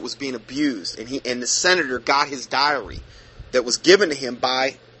kids that was being abused, and the senator got his diary that was given to him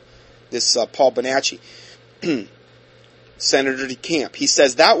by this Paul Bonacci. Senator DeCamp. He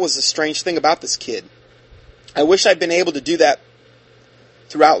says, that was the strange thing about this kid. I wish I'd been able to do that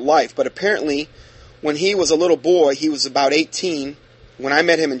throughout life, but apparently when he was a little boy, he was about 18, when I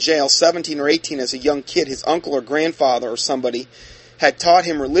met him in jail, 17 or 18 as a young kid, his uncle or grandfather or somebody had taught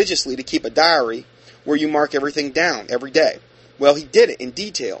him religiously to keep a diary where you mark everything down every day. Well, he did it in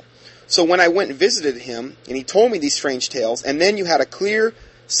detail. So when I went and visited him, and he told me these strange tales, and then you had a clear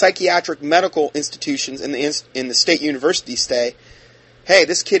psychiatric medical institutions in the state university say, hey,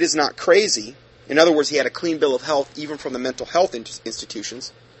 this kid is not crazy. In other words, he had a clean bill of health, even from the mental health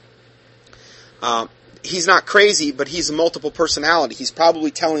institutions. He's not crazy, but he's a multiple personality. He's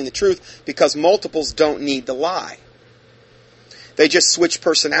probably telling the truth because multiples don't need to lie. They just switch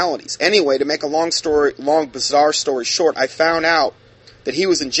personalities. Anyway, to make a long, bizarre story short, I found out that he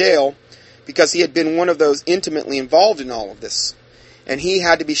was in jail because he had been one of those intimately involved in all of this. And he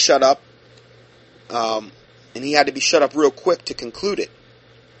had to be shut up. Real quick to conclude it.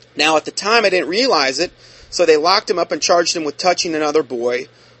 Now, at the time, I didn't realize it, so they locked him up and charged him with touching another boy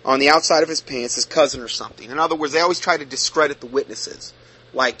on the outside of his pants, his cousin or something. In other words, they always try to discredit the witnesses,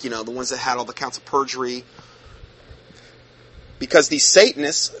 like, the ones that had all the counts of perjury, because these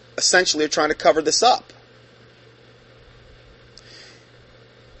Satanists essentially are trying to cover this up.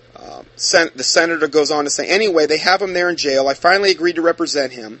 The senator goes on to say, anyway, they have him there in jail. I finally agreed to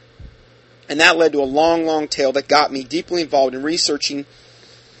represent him, and that led to a long, long tale that got me deeply involved in researching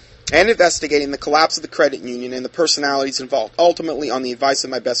and investigating the collapse of the credit union and the personalities involved. Ultimately, on the advice of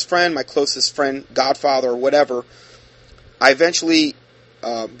my best friend, my closest friend, godfather, or whatever, I eventually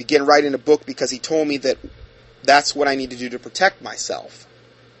began writing a book because he told me that that's what I need to do to protect myself.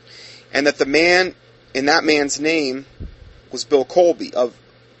 And that the man, in that man's name, was Bill Colby.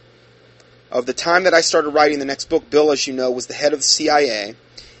 Of the time that I started writing the next book, Bill, as you know, was the head of the CIA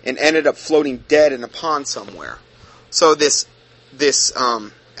and ended up floating dead in a pond somewhere. So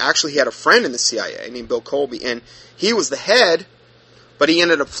actually, he had a friend in the CIA named Bill Colby, and he was the head, but he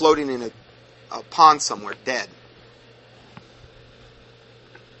ended up floating in a pond somewhere, dead.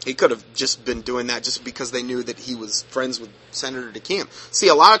 He could have just been doing that just because they knew that he was friends with Senator DeCamp. See,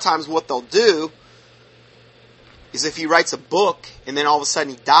 a lot of times what they'll do is if he writes a book and then all of a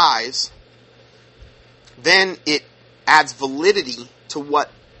sudden he dies, then it adds validity to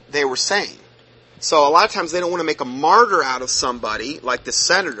what they were saying. So a lot of times they don't want to make a martyr out of somebody like the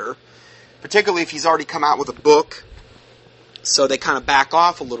senator, particularly if he's already come out with a book, so they kind of back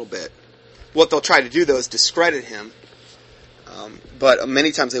off a little bit. What they'll try to do, though, is discredit him, but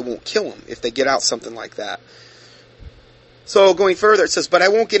many times they won't kill him if they get out something like that. So going further, it says, but I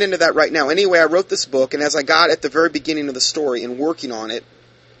won't get into that right now. Anyway, I wrote this book, and as I got at the very beginning of the story and working on it,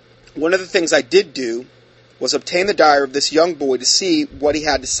 one of the things I did do was obtain the diary of this young boy to see what he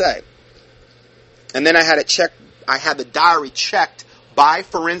had to say. And then I had the diary checked by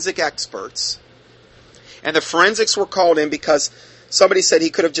forensic experts. And the forensics were called in because somebody said he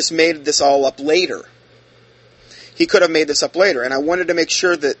could have just made this all up later. He could have made this up later. And I wanted to make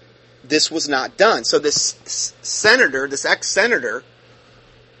sure that this was not done. So this senator, this ex-senator,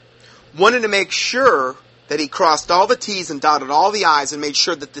 wanted to make sure that he crossed all the T's and dotted all the I's and made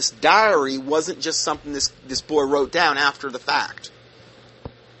sure that this diary wasn't just something this boy wrote down after the fact.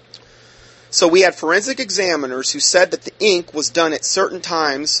 So we had forensic examiners who said that the ink was done at certain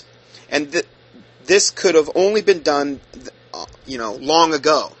times and that this could have only been done, long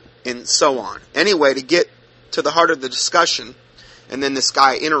ago, and so on. Anyway, to get to the heart of the discussion, and then this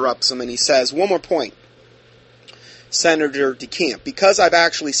guy interrupts him and he says, one more point, Senator DeCamp, because I've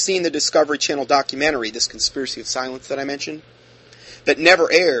actually seen the Discovery Channel documentary, this Conspiracy of Silence that I mentioned, that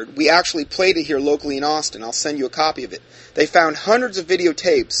never aired. We actually played it here locally in Austin. I'll send you a copy of it. They found hundreds of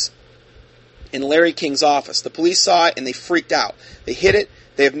videotapes in Larry King's office. The police saw it and they freaked out. They hid it.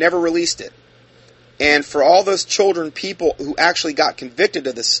 They have never released it. And for all those people who actually got convicted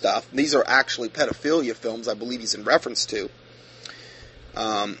of this stuff, these are actually pedophilia films I believe he's in reference to.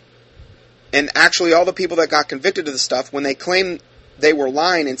 And actually all the people that got convicted of this stuff, when they claimed they were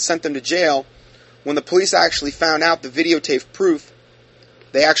lying and sent them to jail, when the police actually found out the videotape proof,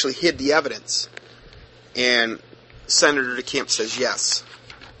 they actually hid the evidence. And Senator DeCamp says yes.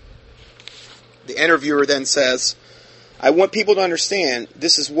 The interviewer then says, I want people to understand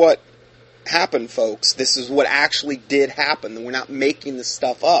this is what happened, folks. This is what actually did happen. We're not making this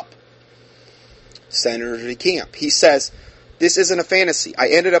stuff up. Senator DeCamp, he says, this isn't a fantasy. I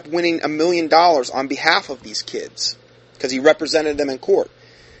ended up winning $1 million on behalf of these kids because he represented them in court.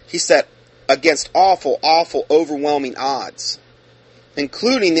 He said, against awful, overwhelming odds,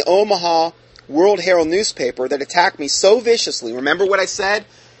 including the Omaha World Herald newspaper that attacked me so viciously. Remember what I said?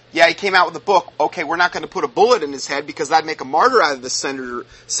 Yeah, he came out with a book. Okay, we're not going to put a bullet in his head because that'd make a martyr out of this Senator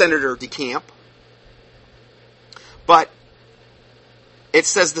DeCamp. But it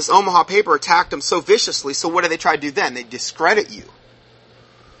says this Omaha paper attacked him so viciously, so what do they try to do then? They discredit you.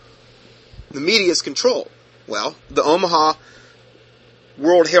 The media is controlled. Well, the Omaha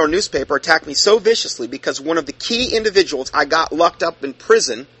World Herald newspaper attacked me so viciously because one of the key individuals I got locked up in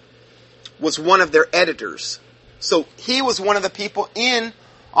prison was one of their editors. So he was one of the people in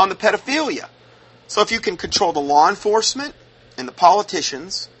on the pedophilia. So if you can control the law enforcement and the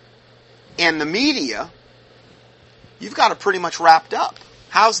politicians and the media, you've got it pretty much wrapped up.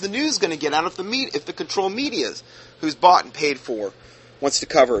 How's the news going to get out if the control media, who's bought and paid for, wants to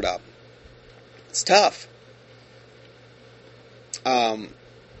cover it up? It's tough. And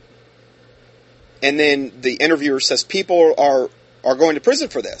then the interviewer says people are going to prison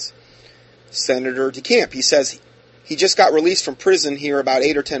for this. Senator DeCamp, he says he just got released from prison here about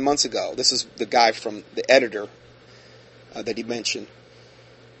 8 or 10 months ago. This is the guy from the editor that he mentioned.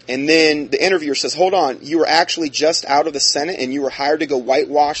 And then the interviewer says, hold on, you were actually just out of the Senate and you were hired to go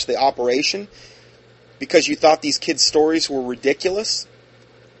whitewash the operation because you thought these kids' stories were ridiculous?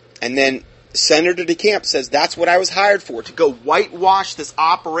 And then Senator DeCamp says, that's what I was hired for, to go whitewash this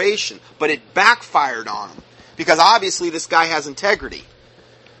operation. But it backfired on him because obviously this guy has integrity.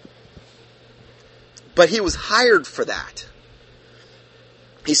 But he was hired for that.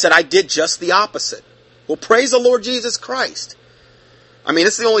 He said, I did just the opposite. Well, praise the Lord Jesus Christ. I mean,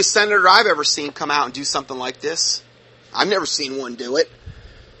 it's the only senator I've ever seen come out and do something like this. I've never seen one do it.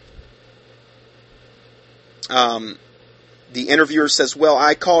 The interviewer says, well,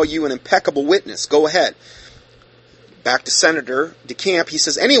 I call you an impeccable witness. Go ahead. Back to Senator DeCamp. He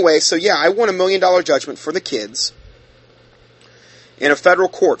says, anyway, so yeah, I won $1 million judgment for the kids in a federal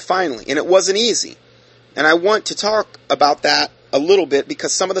court, finally. And it wasn't easy. And I want to talk about that a little bit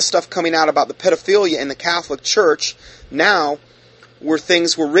because some of the stuff coming out about the pedophilia in the Catholic Church now were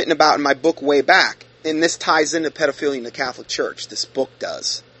things were written about in my book way back. And this ties into pedophilia in the Catholic Church. This book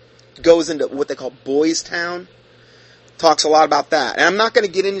does. It goes into what they call Boys Town. Talks a lot about that. And I'm not going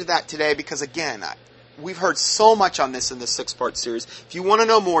to get into that today because, again, we've heard so much on this in this 6-part series. If you want to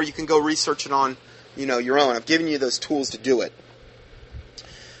know more, you can go research it on your own. I've given you those tools to do it.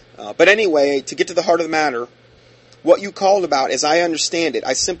 But anyway, to get to the heart of the matter, what you called about, as I understand it,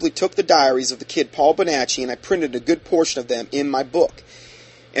 I simply took the diaries of the kid Paul Bonacci and I printed a good portion of them in my book.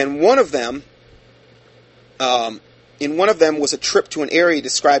 And one of them was a trip to an area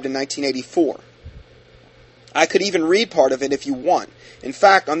described in 1984. I could even read part of it if you want. In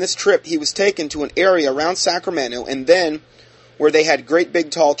fact, on this trip, he was taken to an area around Sacramento and then where they had great big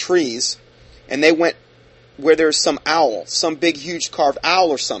tall trees, and they went where there's some owl, some big huge carved owl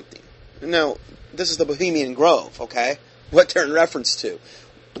or something. No, this is the Bohemian Grove, okay? What they're in reference to.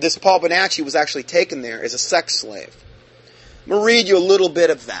 This Paul Bonacci was actually taken there as a sex slave. I'm going to read you a little bit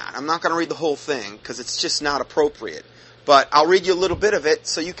of that. I'm not going to read the whole thing because it's just not appropriate. But I'll read you a little bit of it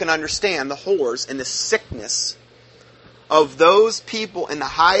so you can understand the horrors and the sickness of those people in the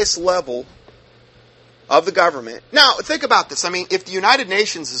highest level of the government. Now, think about this. I mean, if the United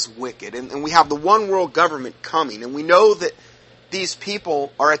Nations is wicked, and we have the one world government coming, and we know that these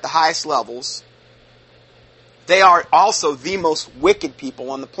people are at the highest levels, they are also the most wicked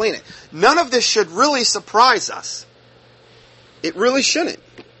people on the planet. None of this should really surprise us. It really shouldn't.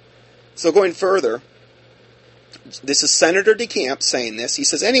 So going further, this is Senator DeCamp saying this. He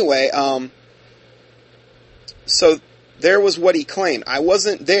says, anyway, so there was what he claimed. I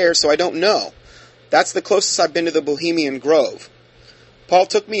wasn't there, so I don't know. That's the closest I've been to the Bohemian Grove. Paul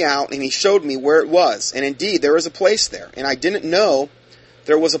took me out, and he showed me where it was. And indeed, there was a place there. And I didn't know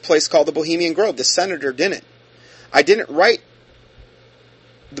there was a place called the Bohemian Grove. The senator didn't. I didn't write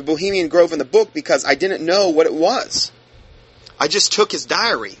the Bohemian Grove in the book because I didn't know what it was. I just took his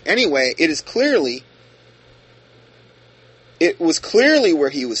diary. Anyway, it was clearly where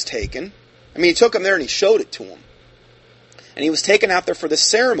he was taken. I mean, he took him there and he showed it to him. And he was taken out there for this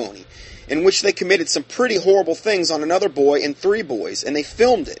ceremony in which they committed some pretty horrible things on another boy and 3 boys, and they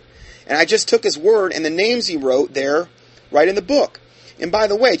filmed it. And I just took his word and the names he wrote there right in the book. And by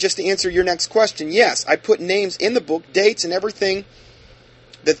the way, just to answer your next question, yes, I put names in the book, dates and everything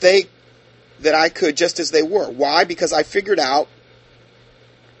that I could just as they were. Why? Because I figured out,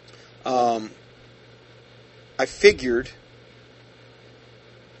 I'm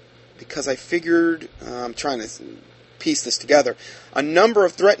trying to piece this together. A number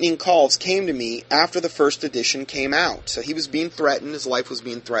of threatening calls came to me after the first edition came out. So he was being threatened, his life was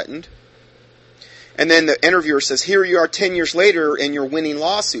being threatened. And then the interviewer says, here you are 10 years later and you're winning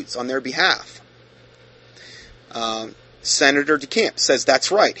lawsuits on their behalf. Senator DeCamp says,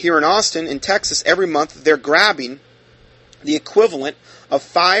 that's right. Here in Austin, in Texas, every month they're grabbing the equivalent of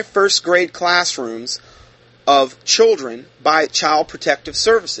 5 first-grade classrooms of children by Child Protective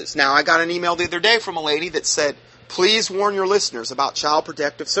Services. Now, I got an email the other day from a lady that said, please warn your listeners about Child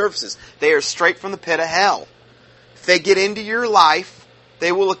Protective Services. They are straight from the pit of hell. If they get into your life,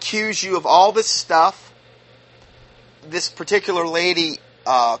 they will accuse you of all this stuff. This particular lady,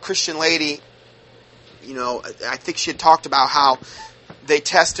 Christian lady, I think she had talked about how they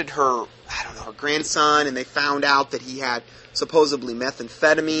tested her grandson, and they found out that he had supposedly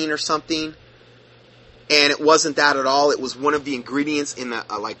methamphetamine or something. And it wasn't that at all. It was one of the ingredients in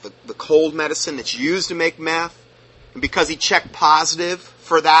the cold medicine that's used to make meth. And because he checked positive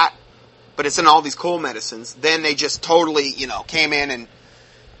for that, but it's in all these cold medicines, then they just totally, came in, and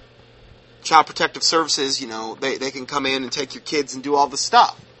Child Protective Services, they can come in and take your kids and do all the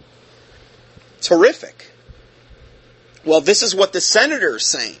stuff. It's horrific. Well, this is what the senator is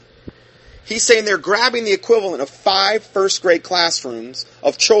saying. He's saying they're grabbing the equivalent of 5 first-grade classrooms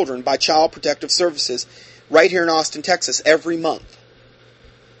of children by Child Protective Services right here in Austin, Texas, every month.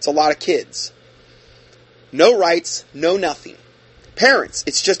 It's a lot of kids. No rights, no nothing. Parents,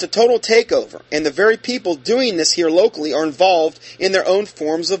 it's just a total takeover, and the very people doing this here locally are involved in their own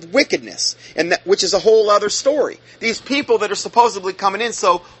forms of wickedness, which is a whole other story. These people that are supposedly coming in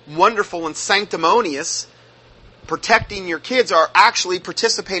so wonderful and sanctimonious, protecting your kids, are actually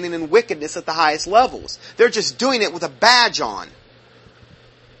participating in wickedness at the highest levels. They're just doing it with a badge on.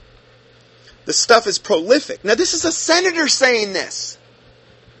 The stuff is prolific. Now, this is a senator saying this.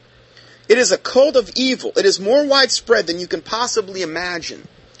 It is a cult of evil. It is more widespread than you can possibly imagine.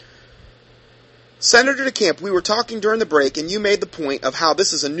 Senator DeCamp, we were talking during the break, and you made the point of how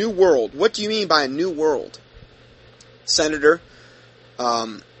this is a new world. What do you mean by a new world? Senator,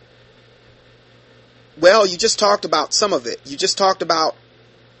 well, you just talked about some of it. You just talked about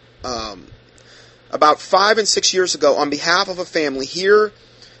 5 and 6 years ago, on behalf of a family here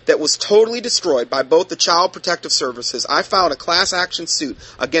that was totally destroyed by both the Child Protective Services, I filed a class action suit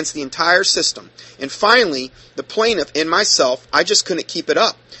against the entire system. And finally, the plaintiff and myself, I just couldn't keep it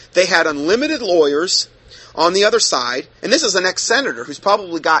up. They had unlimited lawyers on the other side, and this is an ex-senator who's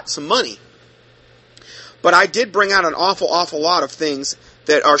probably got some money. But I did bring out an awful lot of things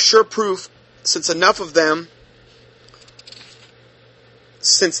that are sure proof, since enough of them,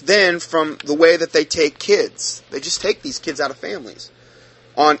 since then, from the way that they take kids. They just take these kids out of families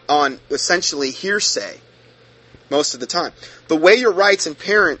on essentially hearsay most of the time. The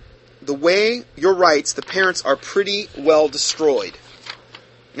parents are pretty well destroyed.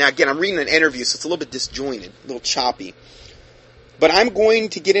 Now, again, I'm reading an interview, so it's a little bit disjointed, a little choppy. But I'm going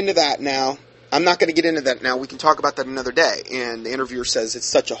to get into that now. I'm not going to get into that now. We can talk about that another day. And the interviewer says it's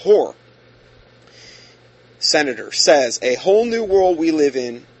such a horror. Senator says, a whole new world we live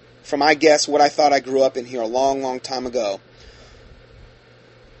in from, I guess, what I thought I grew up in here a long, long time ago.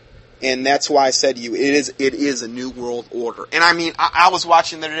 And that's why I said to you, it is a new world order. And I mean, I was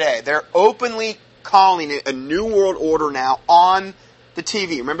watching it today. They're openly calling it a new world order now on the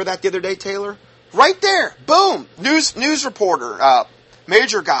TV. Remember that the other day, Taylor? Right there. Boom. News reporter,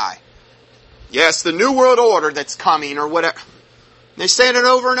 major guy. Yes, the new world order that's coming or whatever. They're saying it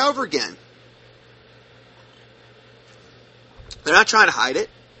over and over again. They're not trying to hide it.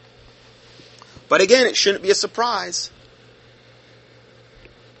 But again, it shouldn't be a surprise.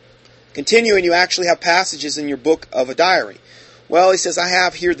 Continuing, you actually have passages in your book of a diary. Well, he says, I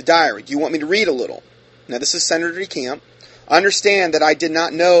have here the diary. Do you want me to read a little? Now, this is Senator DeCamp. Understand that I did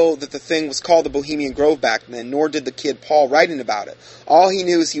not know that the thing was called the Bohemian Grove back then, nor did the kid Paul writing about it. All he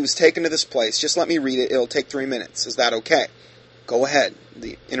knew is he was taken to this place. Just let me read it. It'll take 3 minutes. Is that okay? Go ahead,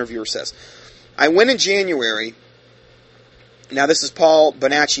 the interviewer says. I went in January. Now, this is Paul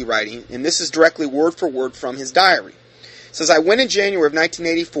Bonacci writing, and this is directly word for word from his diary. It says, I went in January of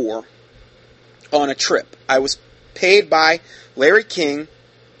 1984 on a trip. I was paid by Larry King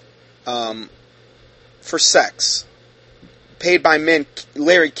for sex. Paid by men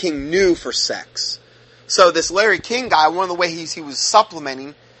Larry King knew for sex. So this Larry King guy, one of the ways he was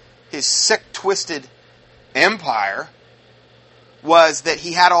supplementing his sick, twisted empire was that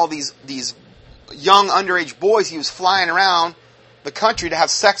he had all these young underage boys he was flying around the country to have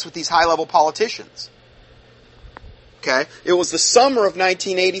sex with these high-level politicians. Okay? It was the summer of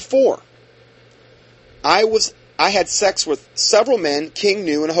 1984. I had sex with several men King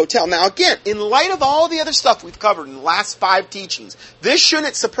knew in a hotel. Now again, in light of all the other stuff we've covered in the last 5 teachings, this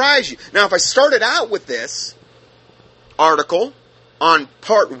shouldn't surprise you. Now if I started out with this article on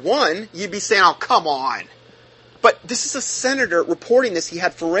part 1, you'd be saying, oh, come on. But this is a senator reporting this. He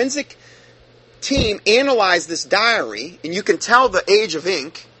had forensic team analyze this diary, and you can tell the age of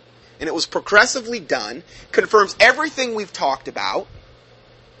ink, and it was progressively done, confirms everything we've talked about.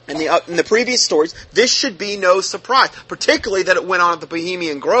 In the previous stories, this should be no surprise, particularly that it went on at the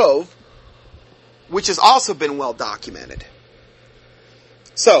Bohemian Grove, which has also been well documented.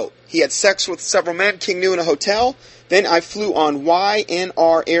 So, he had sex with several men King knew in a hotel. Then I flew on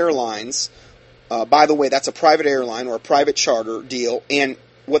YNR Airlines. By the way, that's a private airline or a private charter deal, and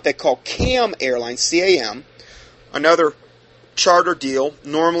what they call CAM Airlines, CAM, another charter deal,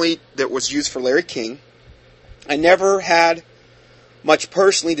 normally that was used for Larry King. I never had much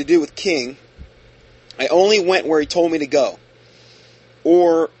personally to do with King. I only went where he told me to go.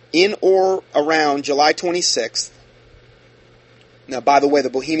 Or in or around July 26th. Now, by the way, the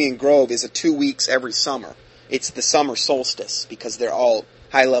Bohemian Grove is a 2 weeks every summer. It's the summer solstice because they're all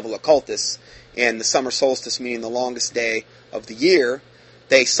high-level occultists. And the summer solstice, meaning the longest day of the year,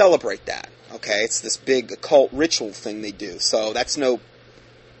 they celebrate that. Okay, it's this big occult ritual thing they do. So that's no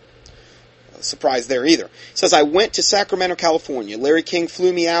surprise there either. It says, I went to Sacramento, California. Larry King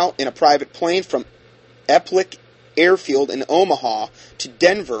flew me out in a private plane from Eplic Airfield in Omaha to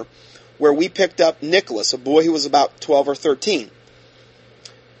Denver, where we picked up Nicholas, a boy who was about 12 or 13.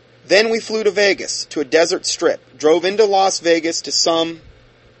 Then we flew to Vegas, to a desert strip. Drove into Las Vegas to some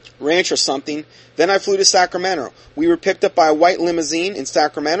ranch or something. Then I flew to Sacramento. We were picked up by a white limousine in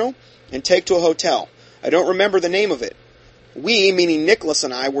Sacramento and taken to a hotel. I don't remember the name of it. We, meaning Nicholas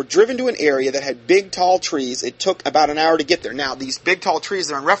and I, were driven to an area that had big, tall trees. It took about an hour to get there. Now, these big, tall trees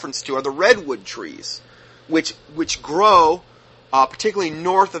they're in reference to are the redwood trees, which grow particularly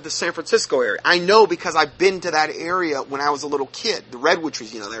north of the San Francisco area. I know because I've been to that area when I was a little kid. The redwood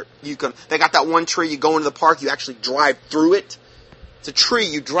trees, they got that one tree, you go into the park, you actually drive through it. It's a tree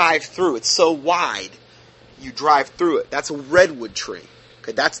you drive through. It's so wide, you drive through it. That's a redwood tree.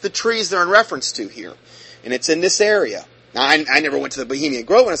 Okay, that's the trees they're in reference to here. And it's in this area. Now, I never went to the Bohemian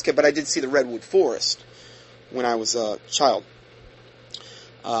Grove when I was a kid, but I did see the redwood forest when I was a child.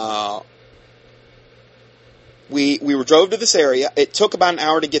 We drove to this area. It took about an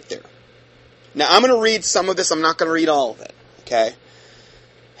hour to get there. Now, I'm going to read some of this. I'm not going to read all of it. Okay?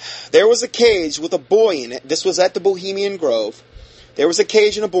 There was a cage with a boy in it. This was at the Bohemian Grove. There was a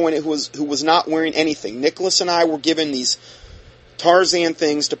cage and a boy in it who was not wearing anything. Nicholas and I were given these Tarzan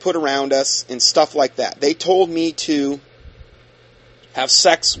things to put around us and stuff like that. They told me to have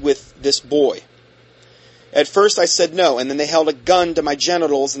sex with this boy. At first I said no, and then they held a gun to my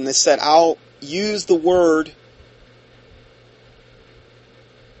genitals and they said, I'll use the word,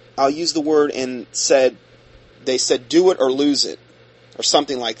 and they said, do it or lose it, or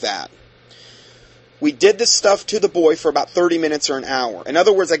something like that. We did this stuff to the boy for about 30 minutes or an hour. In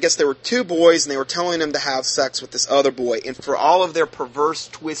other words, I guess there were 2 boys and they were telling him to have sex with this other boy. And for all of their perverse,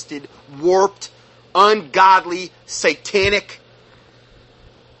 twisted, warped, ungodly, satanic,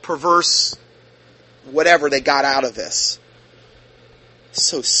 perverse, whatever they got out of this,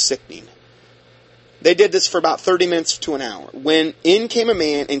 So sickening. They did this for about 30 minutes to an hour. When in came a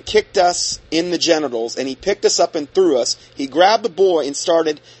man and kicked us in the genitals, and he picked us up and threw us, he grabbed the boy and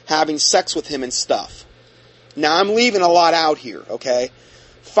started having sex with him and stuff. Now, I'm leaving a lot out here, okay?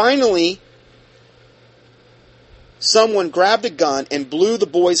 Finally, someone grabbed a gun and blew the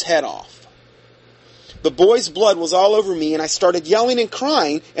boy's head off. The boy's blood was all over me, and I started yelling and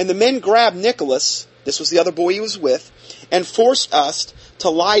crying, and the men grabbed Nicholas, this was the other boy he was with, and forced us to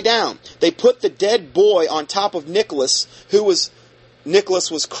lie down. They put the dead boy on top of Nicholas,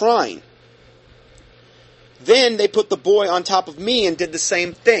 Nicholas was crying. Then they put the boy on top of me and did the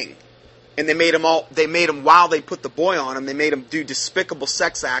same thing. And they made him while they put the boy on him, they made him do despicable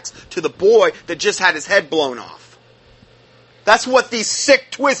sex acts to the boy that just had his head blown off. That's what these sick,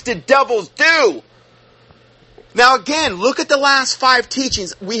 twisted devils do. Now again, look at the last 5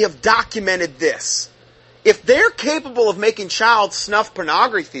 teachings. We have documented this. If they're capable of making child snuff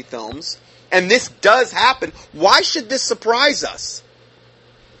pornography films, and this does happen, why should this surprise us?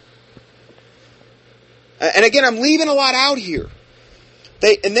 And again, I'm leaving a lot out here.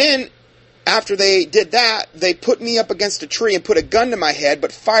 And then, after they did that, they put me up against a tree and put a gun to my head,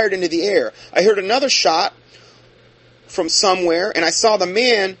 but fired into the air. I heard another shot from somewhere, and I saw the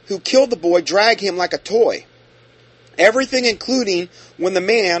man who killed the boy drag him like a toy. Everything, including when the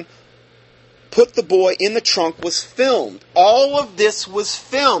man put the boy in the trunk, was filmed. All of this was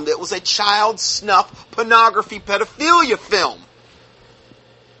filmed. It was a child snuff pornography pedophilia film.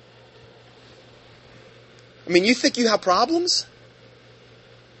 I mean, you think you have problems?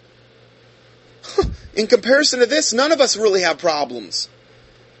 In comparison to this, none of us really have problems.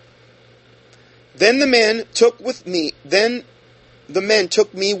 Then the men took me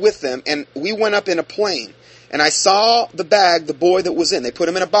with them, and we went up in a plane. And I saw the bag the boy that was in. They put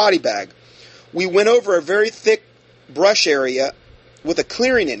him in a body bag. We went over a very thick brush area with a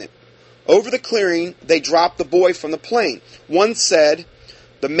clearing in it. Over the clearing, they dropped the boy from the plane. One said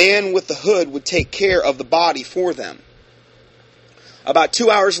the man with the hood would take care of the body for them. About 2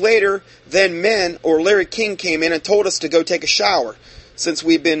 hours later, then Larry King came in and told us to go take a shower, since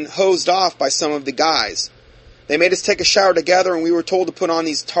we'd been hosed off by some of the guys. They made us take a shower together, and we were told to put on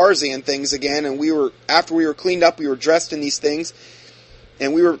these Tarzan things again, and after we were cleaned up, we were dressed in these things.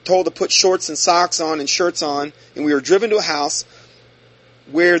 And we were told to put shorts and socks on and shirts on. And we were driven to a house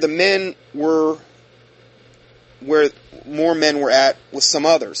where more men were at with some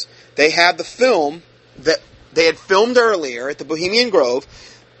others. They had the film that they had filmed earlier at the Bohemian Grove.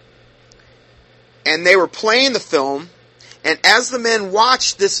 And they were playing the film. And as the men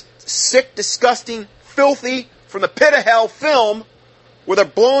watched this sick, disgusting, filthy, from the pit of hell film, where they're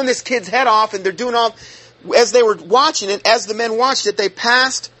blowing this kid's head off and they're doing all... As they were watching it, as the men watched it, they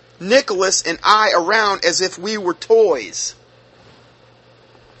passed Nicholas and I around as if we were toys.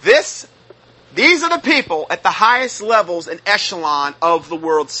 These are the people at the highest levels and echelon of the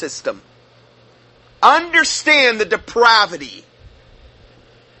world system. Understand the depravity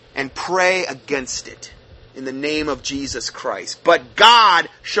and pray against it in the name of Jesus Christ. But God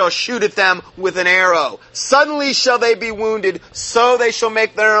shall shoot at them with an arrow. Suddenly shall they be wounded, so they shall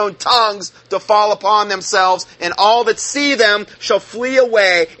make their own tongues to fall upon themselves, and all that see them shall flee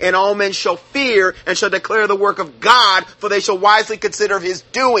away, and all men shall fear, and shall declare the work of God, for they shall wisely consider of his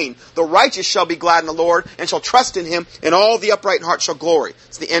doing. The righteous shall be glad in the Lord, and shall trust in him, and all the upright in heart shall glory.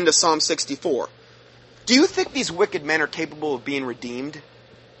 It's the end of Psalm 64. Do you think these wicked men are capable of being redeemed?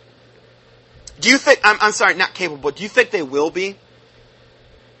 Do you think, I'm sorry, not capable, do you think they will be?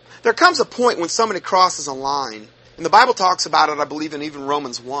 There comes a point when somebody crosses a line, and the Bible talks about it, I believe, in even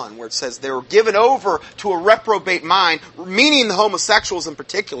Romans 1, where it says they were given over to a reprobate mind, meaning the homosexuals in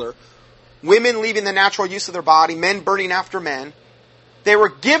particular, women leaving the natural use of their body, men burning after men. They were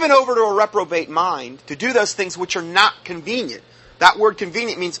given over to a reprobate mind to do those things which are not convenient. That word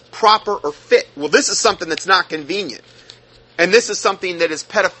convenient means proper or fit. Well, this is something that's not convenient. And this is something that is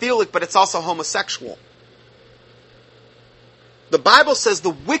pedophilic, but it's also homosexual. The Bible says the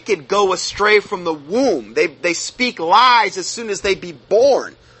wicked go astray from the womb. They speak lies as soon as they be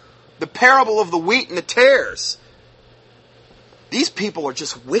born. The parable of the wheat and the tares. These people are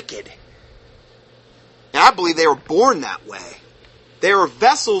just wicked. And I believe they were born that way. They were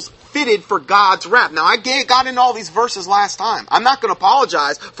vessels fitted for God's wrath. Now, I got into all these verses last time. I'm not going to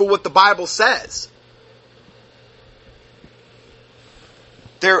apologize for what the Bible says.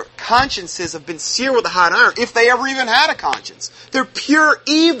 Their consciences have been seared with a hot iron, if they ever even had a conscience. They're pure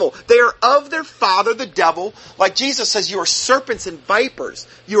evil. They are of their father, the devil. Like Jesus says, you are serpents and vipers.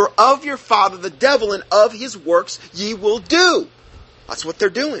 You are of your father, the devil, and of his works ye will do. That's what they're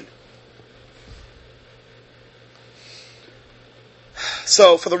doing.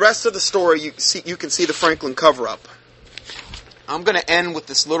 So for the rest of the story, you can see the Franklin cover-up. I'm going to end with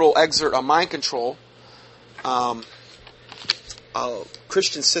this little excerpt on mind control. A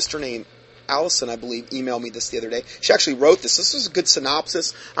Christian sister named Allison, I believe, emailed me this the other day. She actually wrote this. This was a good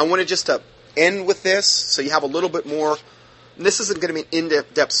synopsis. I wanted just to end with this so you have a little bit more. And this isn't going to be an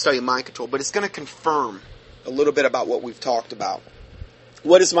in-depth study of mind control, but it's going to confirm a little bit about what we've talked about.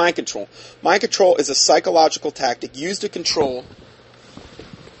 What is mind control? Mind control is a psychological tactic used to control.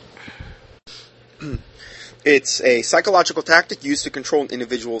 It's a psychological tactic used to control an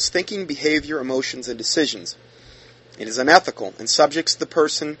individual's thinking, behavior, emotions, and decisions. It is unethical and subjects the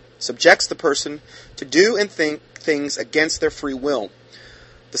person to do and think things against their free will.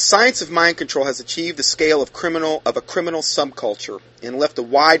 The science of mind control has achieved the scale of a criminal subculture and left a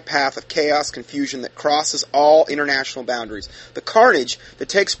wide path of chaos, confusion that crosses all international boundaries. The carnage that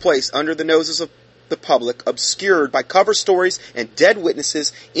takes place under the noses of the public, obscured by cover stories and dead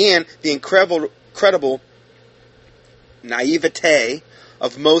witnesses, and the incredible naivete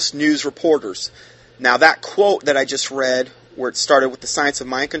of most news reporters. Now that quote that I just read, where it started with the science of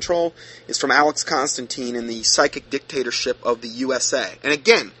mind control, is from Alex Constantine in the Psychic Dictatorship of the USA. And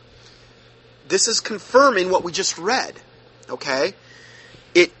again, this is confirming what we just read. Okay?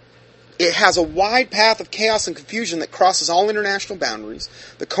 It has a wide path of chaos and confusion that crosses all international boundaries.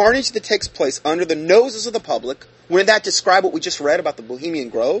 The carnage that takes place under the noses of the public, wouldn't that describe what we just read about the Bohemian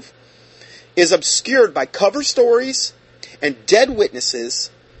Grove, is obscured by cover stories and dead witnesses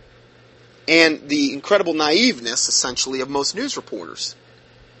and the incredible naiveness, essentially, of most news reporters.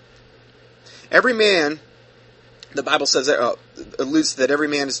 Every man, the Bible says, alludes that every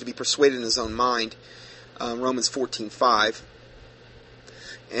man is to be persuaded in his own mind, Romans 14:5,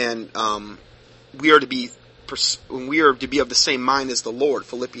 and we are to be of the same mind as the Lord,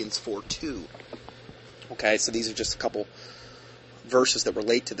 Philippians 4:2. Okay, so these are just a couple verses that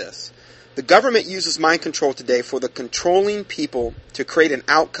relate to this. The government uses mind control today for the controlling people to create an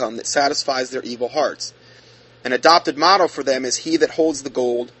outcome that satisfies their evil hearts. An adopted motto for them is, "He that holds the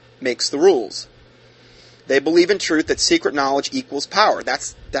gold makes the rules." They believe in truth that secret knowledge equals power.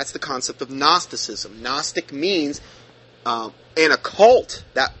 That's the concept of Gnosticism. Gnostic means, in occult,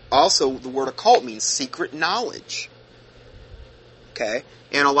 that also the word occult means secret knowledge. Okay?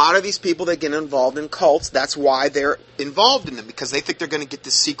 And a lot of these people that get involved in cults, that's why they're involved in them, because they think they're going to get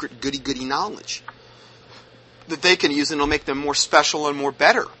this secret goody-goody knowledge that they can use, and it'll make them more special and more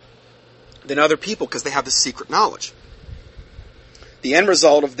better than other people because they have this secret knowledge. The end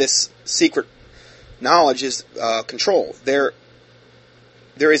result of this secret knowledge is control. There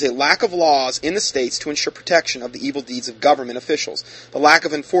is a lack of laws in the states to ensure protection of the evil deeds of government officials. The lack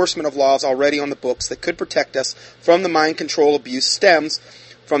of enforcement of laws already on the books that could protect us from the mind control abuse stems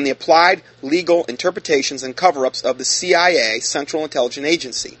from the applied legal interpretations and cover-ups of the CIA, Central Intelligence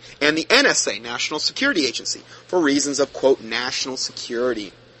Agency, and the NSA, National Security Agency, for reasons of, quote, national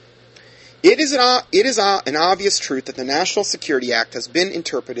security. It is an obvious truth that the National Security Act has been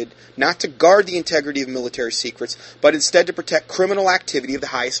interpreted not to guard the integrity of military secrets, but instead to protect criminal activity of the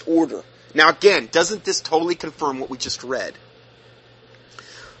highest order. Now again, doesn't this totally confirm what we just read?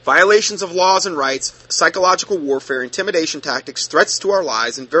 Violations of laws and rights, psychological warfare, intimidation tactics, threats to our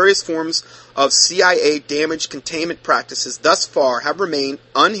lives, and various forms of CIA damage containment practices thus far have remained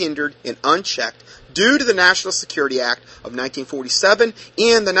unhindered and unchecked due to the National Security Act of 1947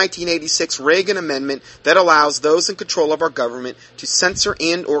 and the 1986 Reagan Amendment that allows those in control of our government to censor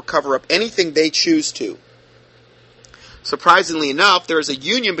and or cover up anything they choose to. Surprisingly enough, there is a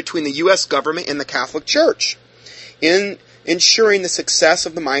union between the U.S. government and the Catholic Church in ensuring the success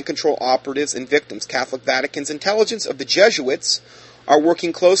of the mind control operatives and victims. Catholic Vatican's intelligence of the Jesuits are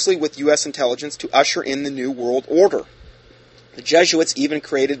working closely with U.S. intelligence to usher in the New World Order. The Jesuits even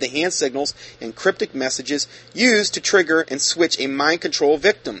created the hand signals and cryptic messages used to trigger and switch a mind control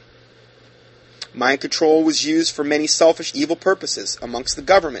victim. Mind control was used for many selfish, evil purposes amongst the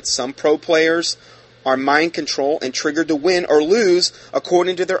government. Some pro players are mind control and triggered to win or lose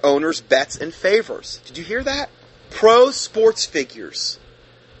according to their owners' bets and favors. Did you hear that? Pro sports figures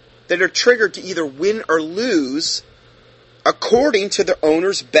that are triggered to either win or lose according to their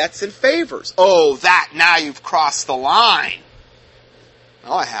owners' bets and favors. Oh, that, now you've crossed the line.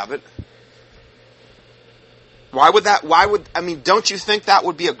 Oh, I haven't. Don't you think that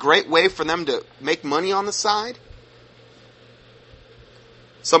would be a great way for them to make money on the side?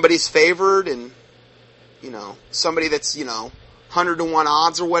 Somebody's favored and, somebody that's, 100 to 1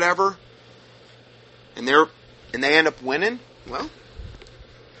 odds or whatever, and they end up winning. Well,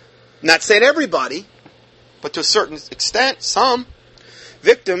 I'm not saying everybody, but to a certain extent, some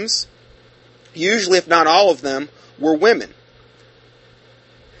victims, usually if not all of them, were women.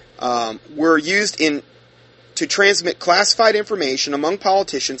 were used to transmit classified information among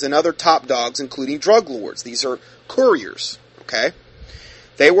politicians and other top dogs, including drug lords. These are couriers, okay?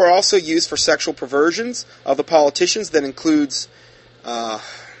 They were also used for sexual perversions of the politicians that includes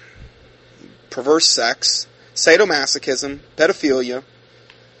perverse sex, sadomasochism, pedophilia,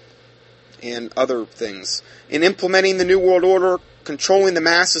 and other things. In implementing the New World Order, controlling the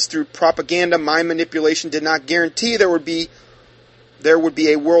masses through propaganda, mind manipulation did not guarantee there would be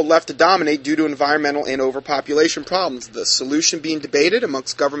a world left to dominate due to environmental and overpopulation problems. The solution being debated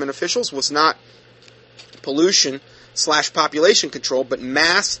amongst government officials was not pollution/population control, but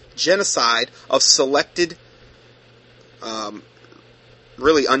mass genocide of selected,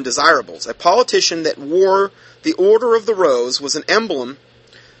 really undesirables. A politician that wore the Order of the Rose was an emblem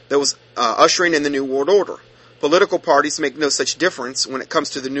that was ushering in the New World Order. Political parties make no such difference when it comes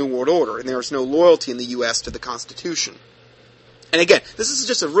to the New World Order, and there is no loyalty in the U.S. to the Constitution. And again, this is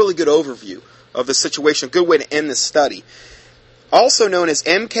just a really good overview of the situation, a good way to end this study. Also known as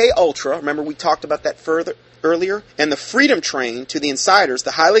MK Ultra, remember we talked about that earlier, and the Freedom Train to the insiders,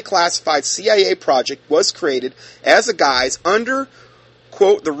 the highly classified CIA project was created as a guise under,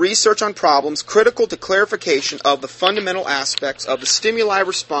 quote, the research on problems critical to clarification of the fundamental aspects of the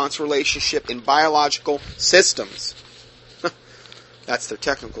stimuli-response relationship in biological systems. That's their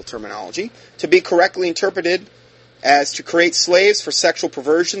technical terminology. To be correctly interpreted as to create slaves for sexual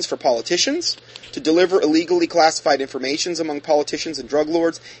perversions for politicians, to deliver illegally classified information among politicians and drug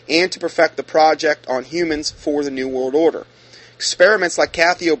lords, and to perfect the project on humans for the New World Order. Experiments like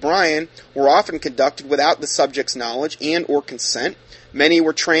Kathy O'Brien were often conducted without the subject's knowledge and or consent. Many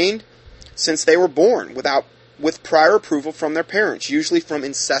were trained since they were born with prior approval from their parents, usually from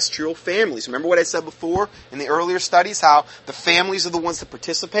incestual families. Remember what I said before in the earlier studies, how the families are the ones that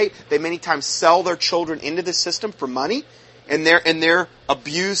participate. They many times sell their children into the system for money, and they're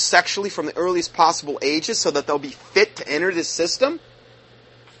abused sexually from the earliest possible ages so that they'll be fit to enter this system.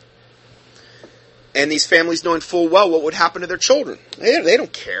 And these families knowing full well what would happen to their children. They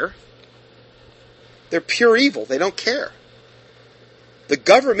don't care. They're pure evil. They don't care. The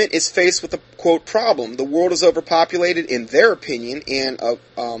government is faced with a, quote, problem. The world is overpopulated, in their opinion, and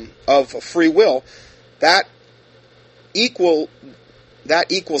of free will. That equals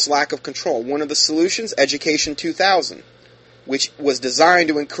lack of control. One of the solutions, Education 2000, which was designed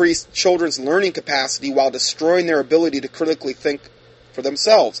to increase children's learning capacity while destroying their ability to critically think for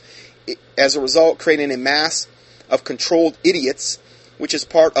themselves. As a result, creating a mass of controlled idiots, which is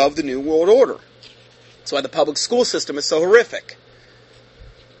part of the New World Order. That's why the public school system is so horrific.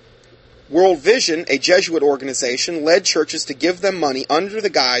 World Vision, a Jesuit organization, led churches to give them money under the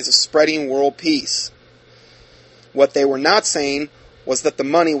guise of spreading world peace. What they were not saying was that the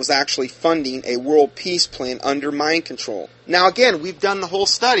money was actually funding a world peace plan under mind control. Now again, we've done the whole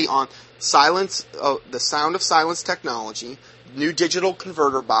study on silence, the sound of silence technology, new digital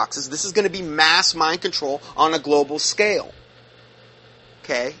converter boxes. This is going to be mass mind control on a global scale.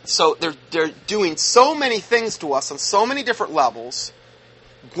 Okay? So they're doing so many things to us on so many different levels.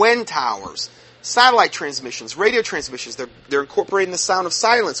 Gwen towers, satellite transmissions, radio transmissions. They're incorporating the sound of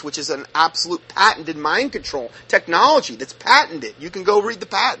silence, which is an absolute patented mind control technology that's patented. You can go read the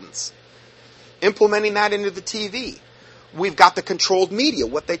patents. Implementing that into the TV. We've got the controlled media,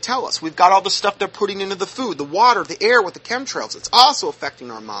 what they tell us. We've got all the stuff they're putting into the food, the water, the air with the chemtrails. It's also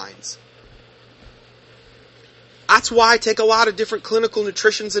affecting our minds. That's why I take a lot of different clinical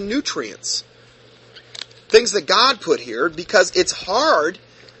nutritions and nutrients. Things that God put here, because it's hard,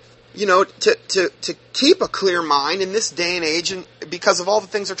 to keep a clear mind in this day and age, and because of all the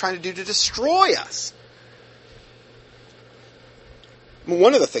things they're trying to do to destroy us.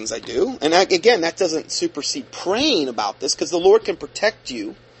 One of the things I do, and again, that doesn't supersede praying about this, because the Lord can protect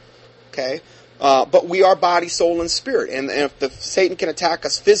you, okay? But we are body, soul, and spirit. And if Satan can attack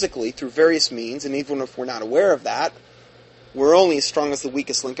us physically through various means, and even if we're not aware of that, we're only as strong as the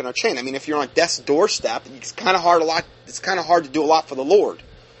weakest link in our chain. I mean, if you're on death's doorstep, it's kind of hard to do a lot for the Lord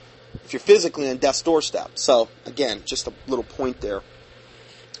if you're physically on death's doorstep. So, again, just a little point there.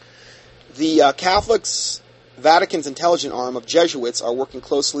 The Catholics, Vatican's intelligence arm of Jesuits, are working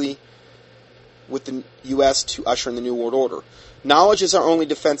closely with the U.S. to usher in the New World Order. Knowledge is our only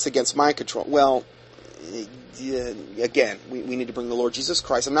defense against mind control. Well, again, we need to bring the Lord Jesus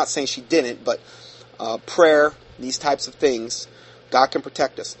Christ. I'm not saying she didn't, but prayer, these types of things, God can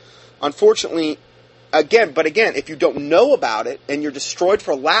protect us. Unfortunately, again, if you don't know about it and you're destroyed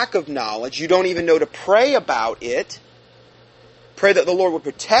for lack of knowledge, you don't even know to pray about it, pray that the Lord would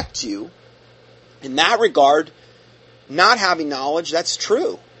protect you. In that regard, not having knowledge, that's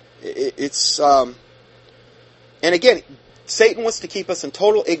true. And again, Satan wants to keep us in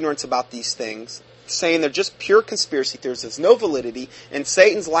total ignorance about these things, saying they're just pure conspiracy theories. There's no validity, and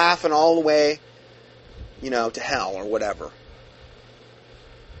Satan's laughing all the way, to hell or whatever.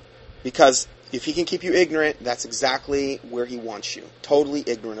 Because if he can keep you ignorant, that's exactly where he wants you. Totally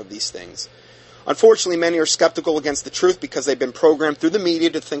ignorant of these things. Unfortunately, many are skeptical against the truth because they've been programmed through the media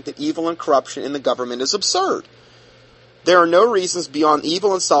to think that evil and corruption in the government is absurd. There are no reasons beyond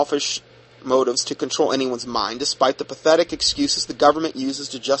evil and selfish motives to control anyone's mind, despite the pathetic excuses the government uses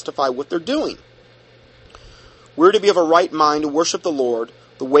to justify what they're doing. We're to be of a right mind to worship the Lord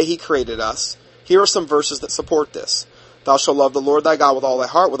the way He created us. Here are some verses that support this. Thou shalt love the Lord thy God with all thy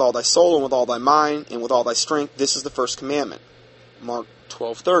heart, with all thy soul, and with all thy mind, and with all thy strength. This is the first commandment. Mark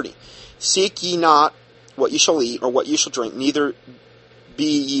 12:30. Seek ye not what ye shall eat, or what ye shall drink, neither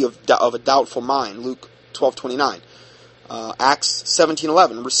be ye of a doubtful mind. Luke 12:29. Acts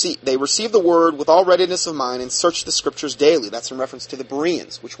 17:11. They received the word with all readiness of mind and searched the scriptures daily. That's in reference to the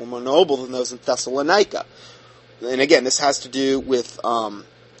Bereans, which were more noble than those in Thessalonica. And again, this has to do with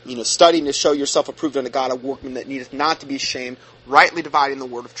studying to show yourself approved unto God, a workman that needeth not to be ashamed, rightly dividing the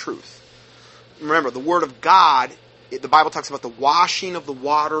word of truth. Remember, the word of God, the Bible talks about the washing of the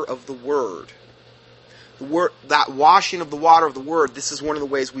water of the word. That washing of the water of the word, this is one of the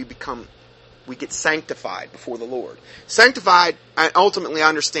ways we get sanctified before the Lord. Sanctified, ultimately I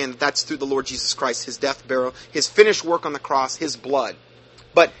understand that that's through the Lord Jesus Christ, His death, burial, His finished work on the cross, His blood.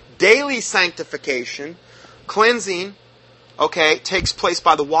 But daily sanctification, cleansing, takes place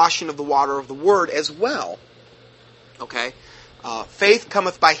by the washing of the water of the Word as well. Faith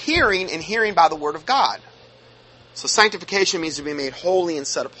cometh by hearing, and hearing by the Word of God. So sanctification means to be made holy and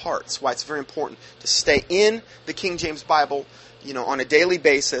set apart. That's why it's very important to stay in the King James Bible, on a daily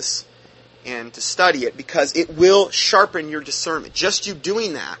basis, and to study it, because it will sharpen your discernment. Just you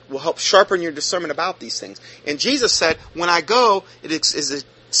doing that will help sharpen your discernment about these things. And Jesus said, when I go, it is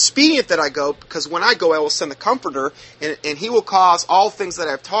expedient that I go, because when I go I will send the Comforter, and He will cause all things that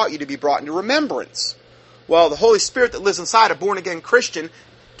I have taught you to be brought into remembrance. Well, the Holy Spirit that lives inside a born-again Christian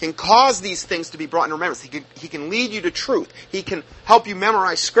can cause these things to be brought into remembrance. He can lead you to truth. He can help you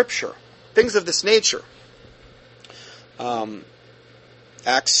memorize Scripture. Things of this nature.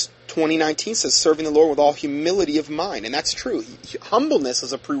 Acts 20:19 says, serving the Lord with all humility of mind. And that's true. Humbleness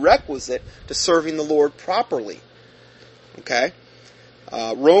is a prerequisite to serving the Lord properly.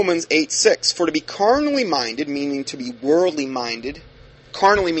 Romans 8:6. For to be carnally minded, meaning to be worldly minded,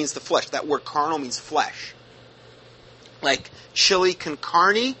 carnally means the flesh. That word carnal means flesh. Like chili con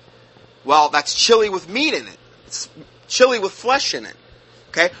carne, well, that's chili with meat in it. It's chili with flesh in it.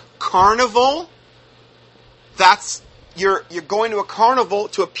 Carnival, that's you're going to a carnival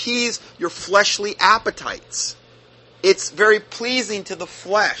to appease your fleshly appetites. It's very pleasing to the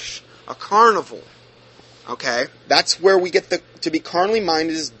flesh, a carnival. That's where we get to be carnally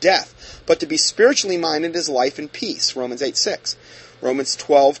minded is death, but to be spiritually minded is life and peace. Romans 8:6. Romans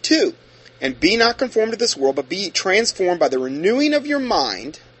 12:2. And be not conformed to this world, but be transformed by the renewing of your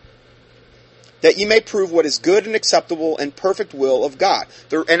mind, that ye may prove what is good and acceptable and perfect will of God.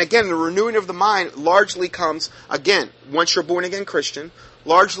 And again, the renewing of the mind largely comes, again, once you're born again Christian,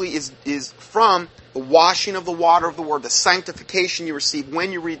 largely is from the washing of the water of the Word, the sanctification you receive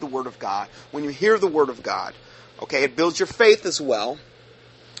when you read the Word of God, when you hear the Word of God. It builds your faith as well.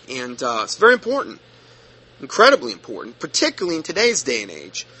 And it's very important. Incredibly important, particularly in today's day and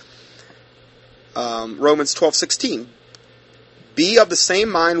age. Romans 12:16. Be of the same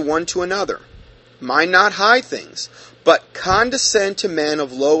mind one to another. Mind not high things, but condescend to men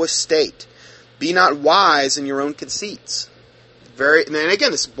of low estate. Be not wise in your own conceits. And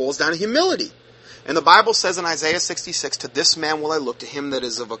again, this boils down to humility. And the Bible says in Isaiah 66, to this man will I look, to him that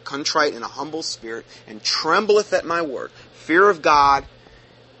is of a contrite and a humble spirit, and trembleth at my word. Fear of God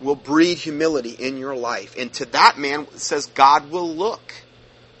will breed humility in your life. And to that man, it says God will look.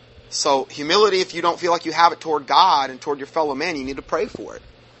 So humility, if you don't feel like you have it toward God and toward your fellow man, you need to pray for it.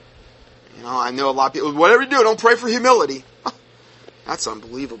 I know a lot of people, whatever you do, don't pray for humility. That's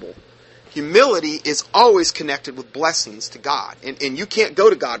unbelievable. Humility is always connected with blessings to God. And you can't go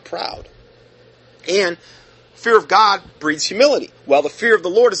to God proud. And fear of God breeds humility. Well, the fear of the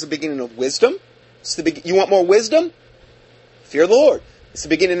Lord is the beginning of wisdom. You want more wisdom? Fear of the Lord. It's the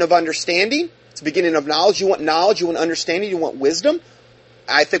beginning of understanding. It's the beginning of knowledge. You want knowledge, you want understanding, you want wisdom.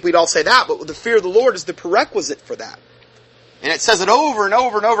 I think we'd all say that, but the fear of the Lord is the prerequisite for that. And it says it over and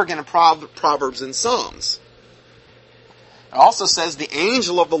over and over again in Proverbs and Psalms. It also says, the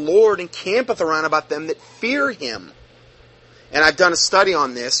angel of the Lord encampeth around about them that fear Him. And I've done a study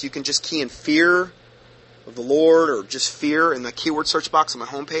on this. You can just key in fear of the Lord or just fear in the keyword search box on my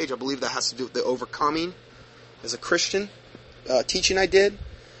homepage. I believe that has to do with the overcoming as a Christian. teaching I did.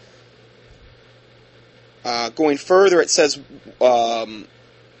 Going further, it says,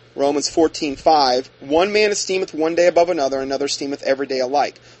 Romans 14:5, one man esteemeth one day above another, another esteemeth every day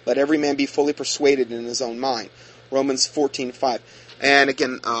alike. Let every man be fully persuaded in his own mind. Romans 14:5. And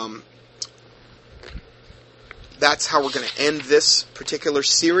again, that's how we're going to end this particular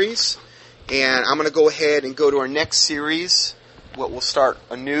series. And I'm going to go ahead and go to our next series, what we'll start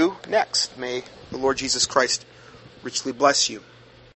anew next. May the Lord Jesus Christ richly bless you.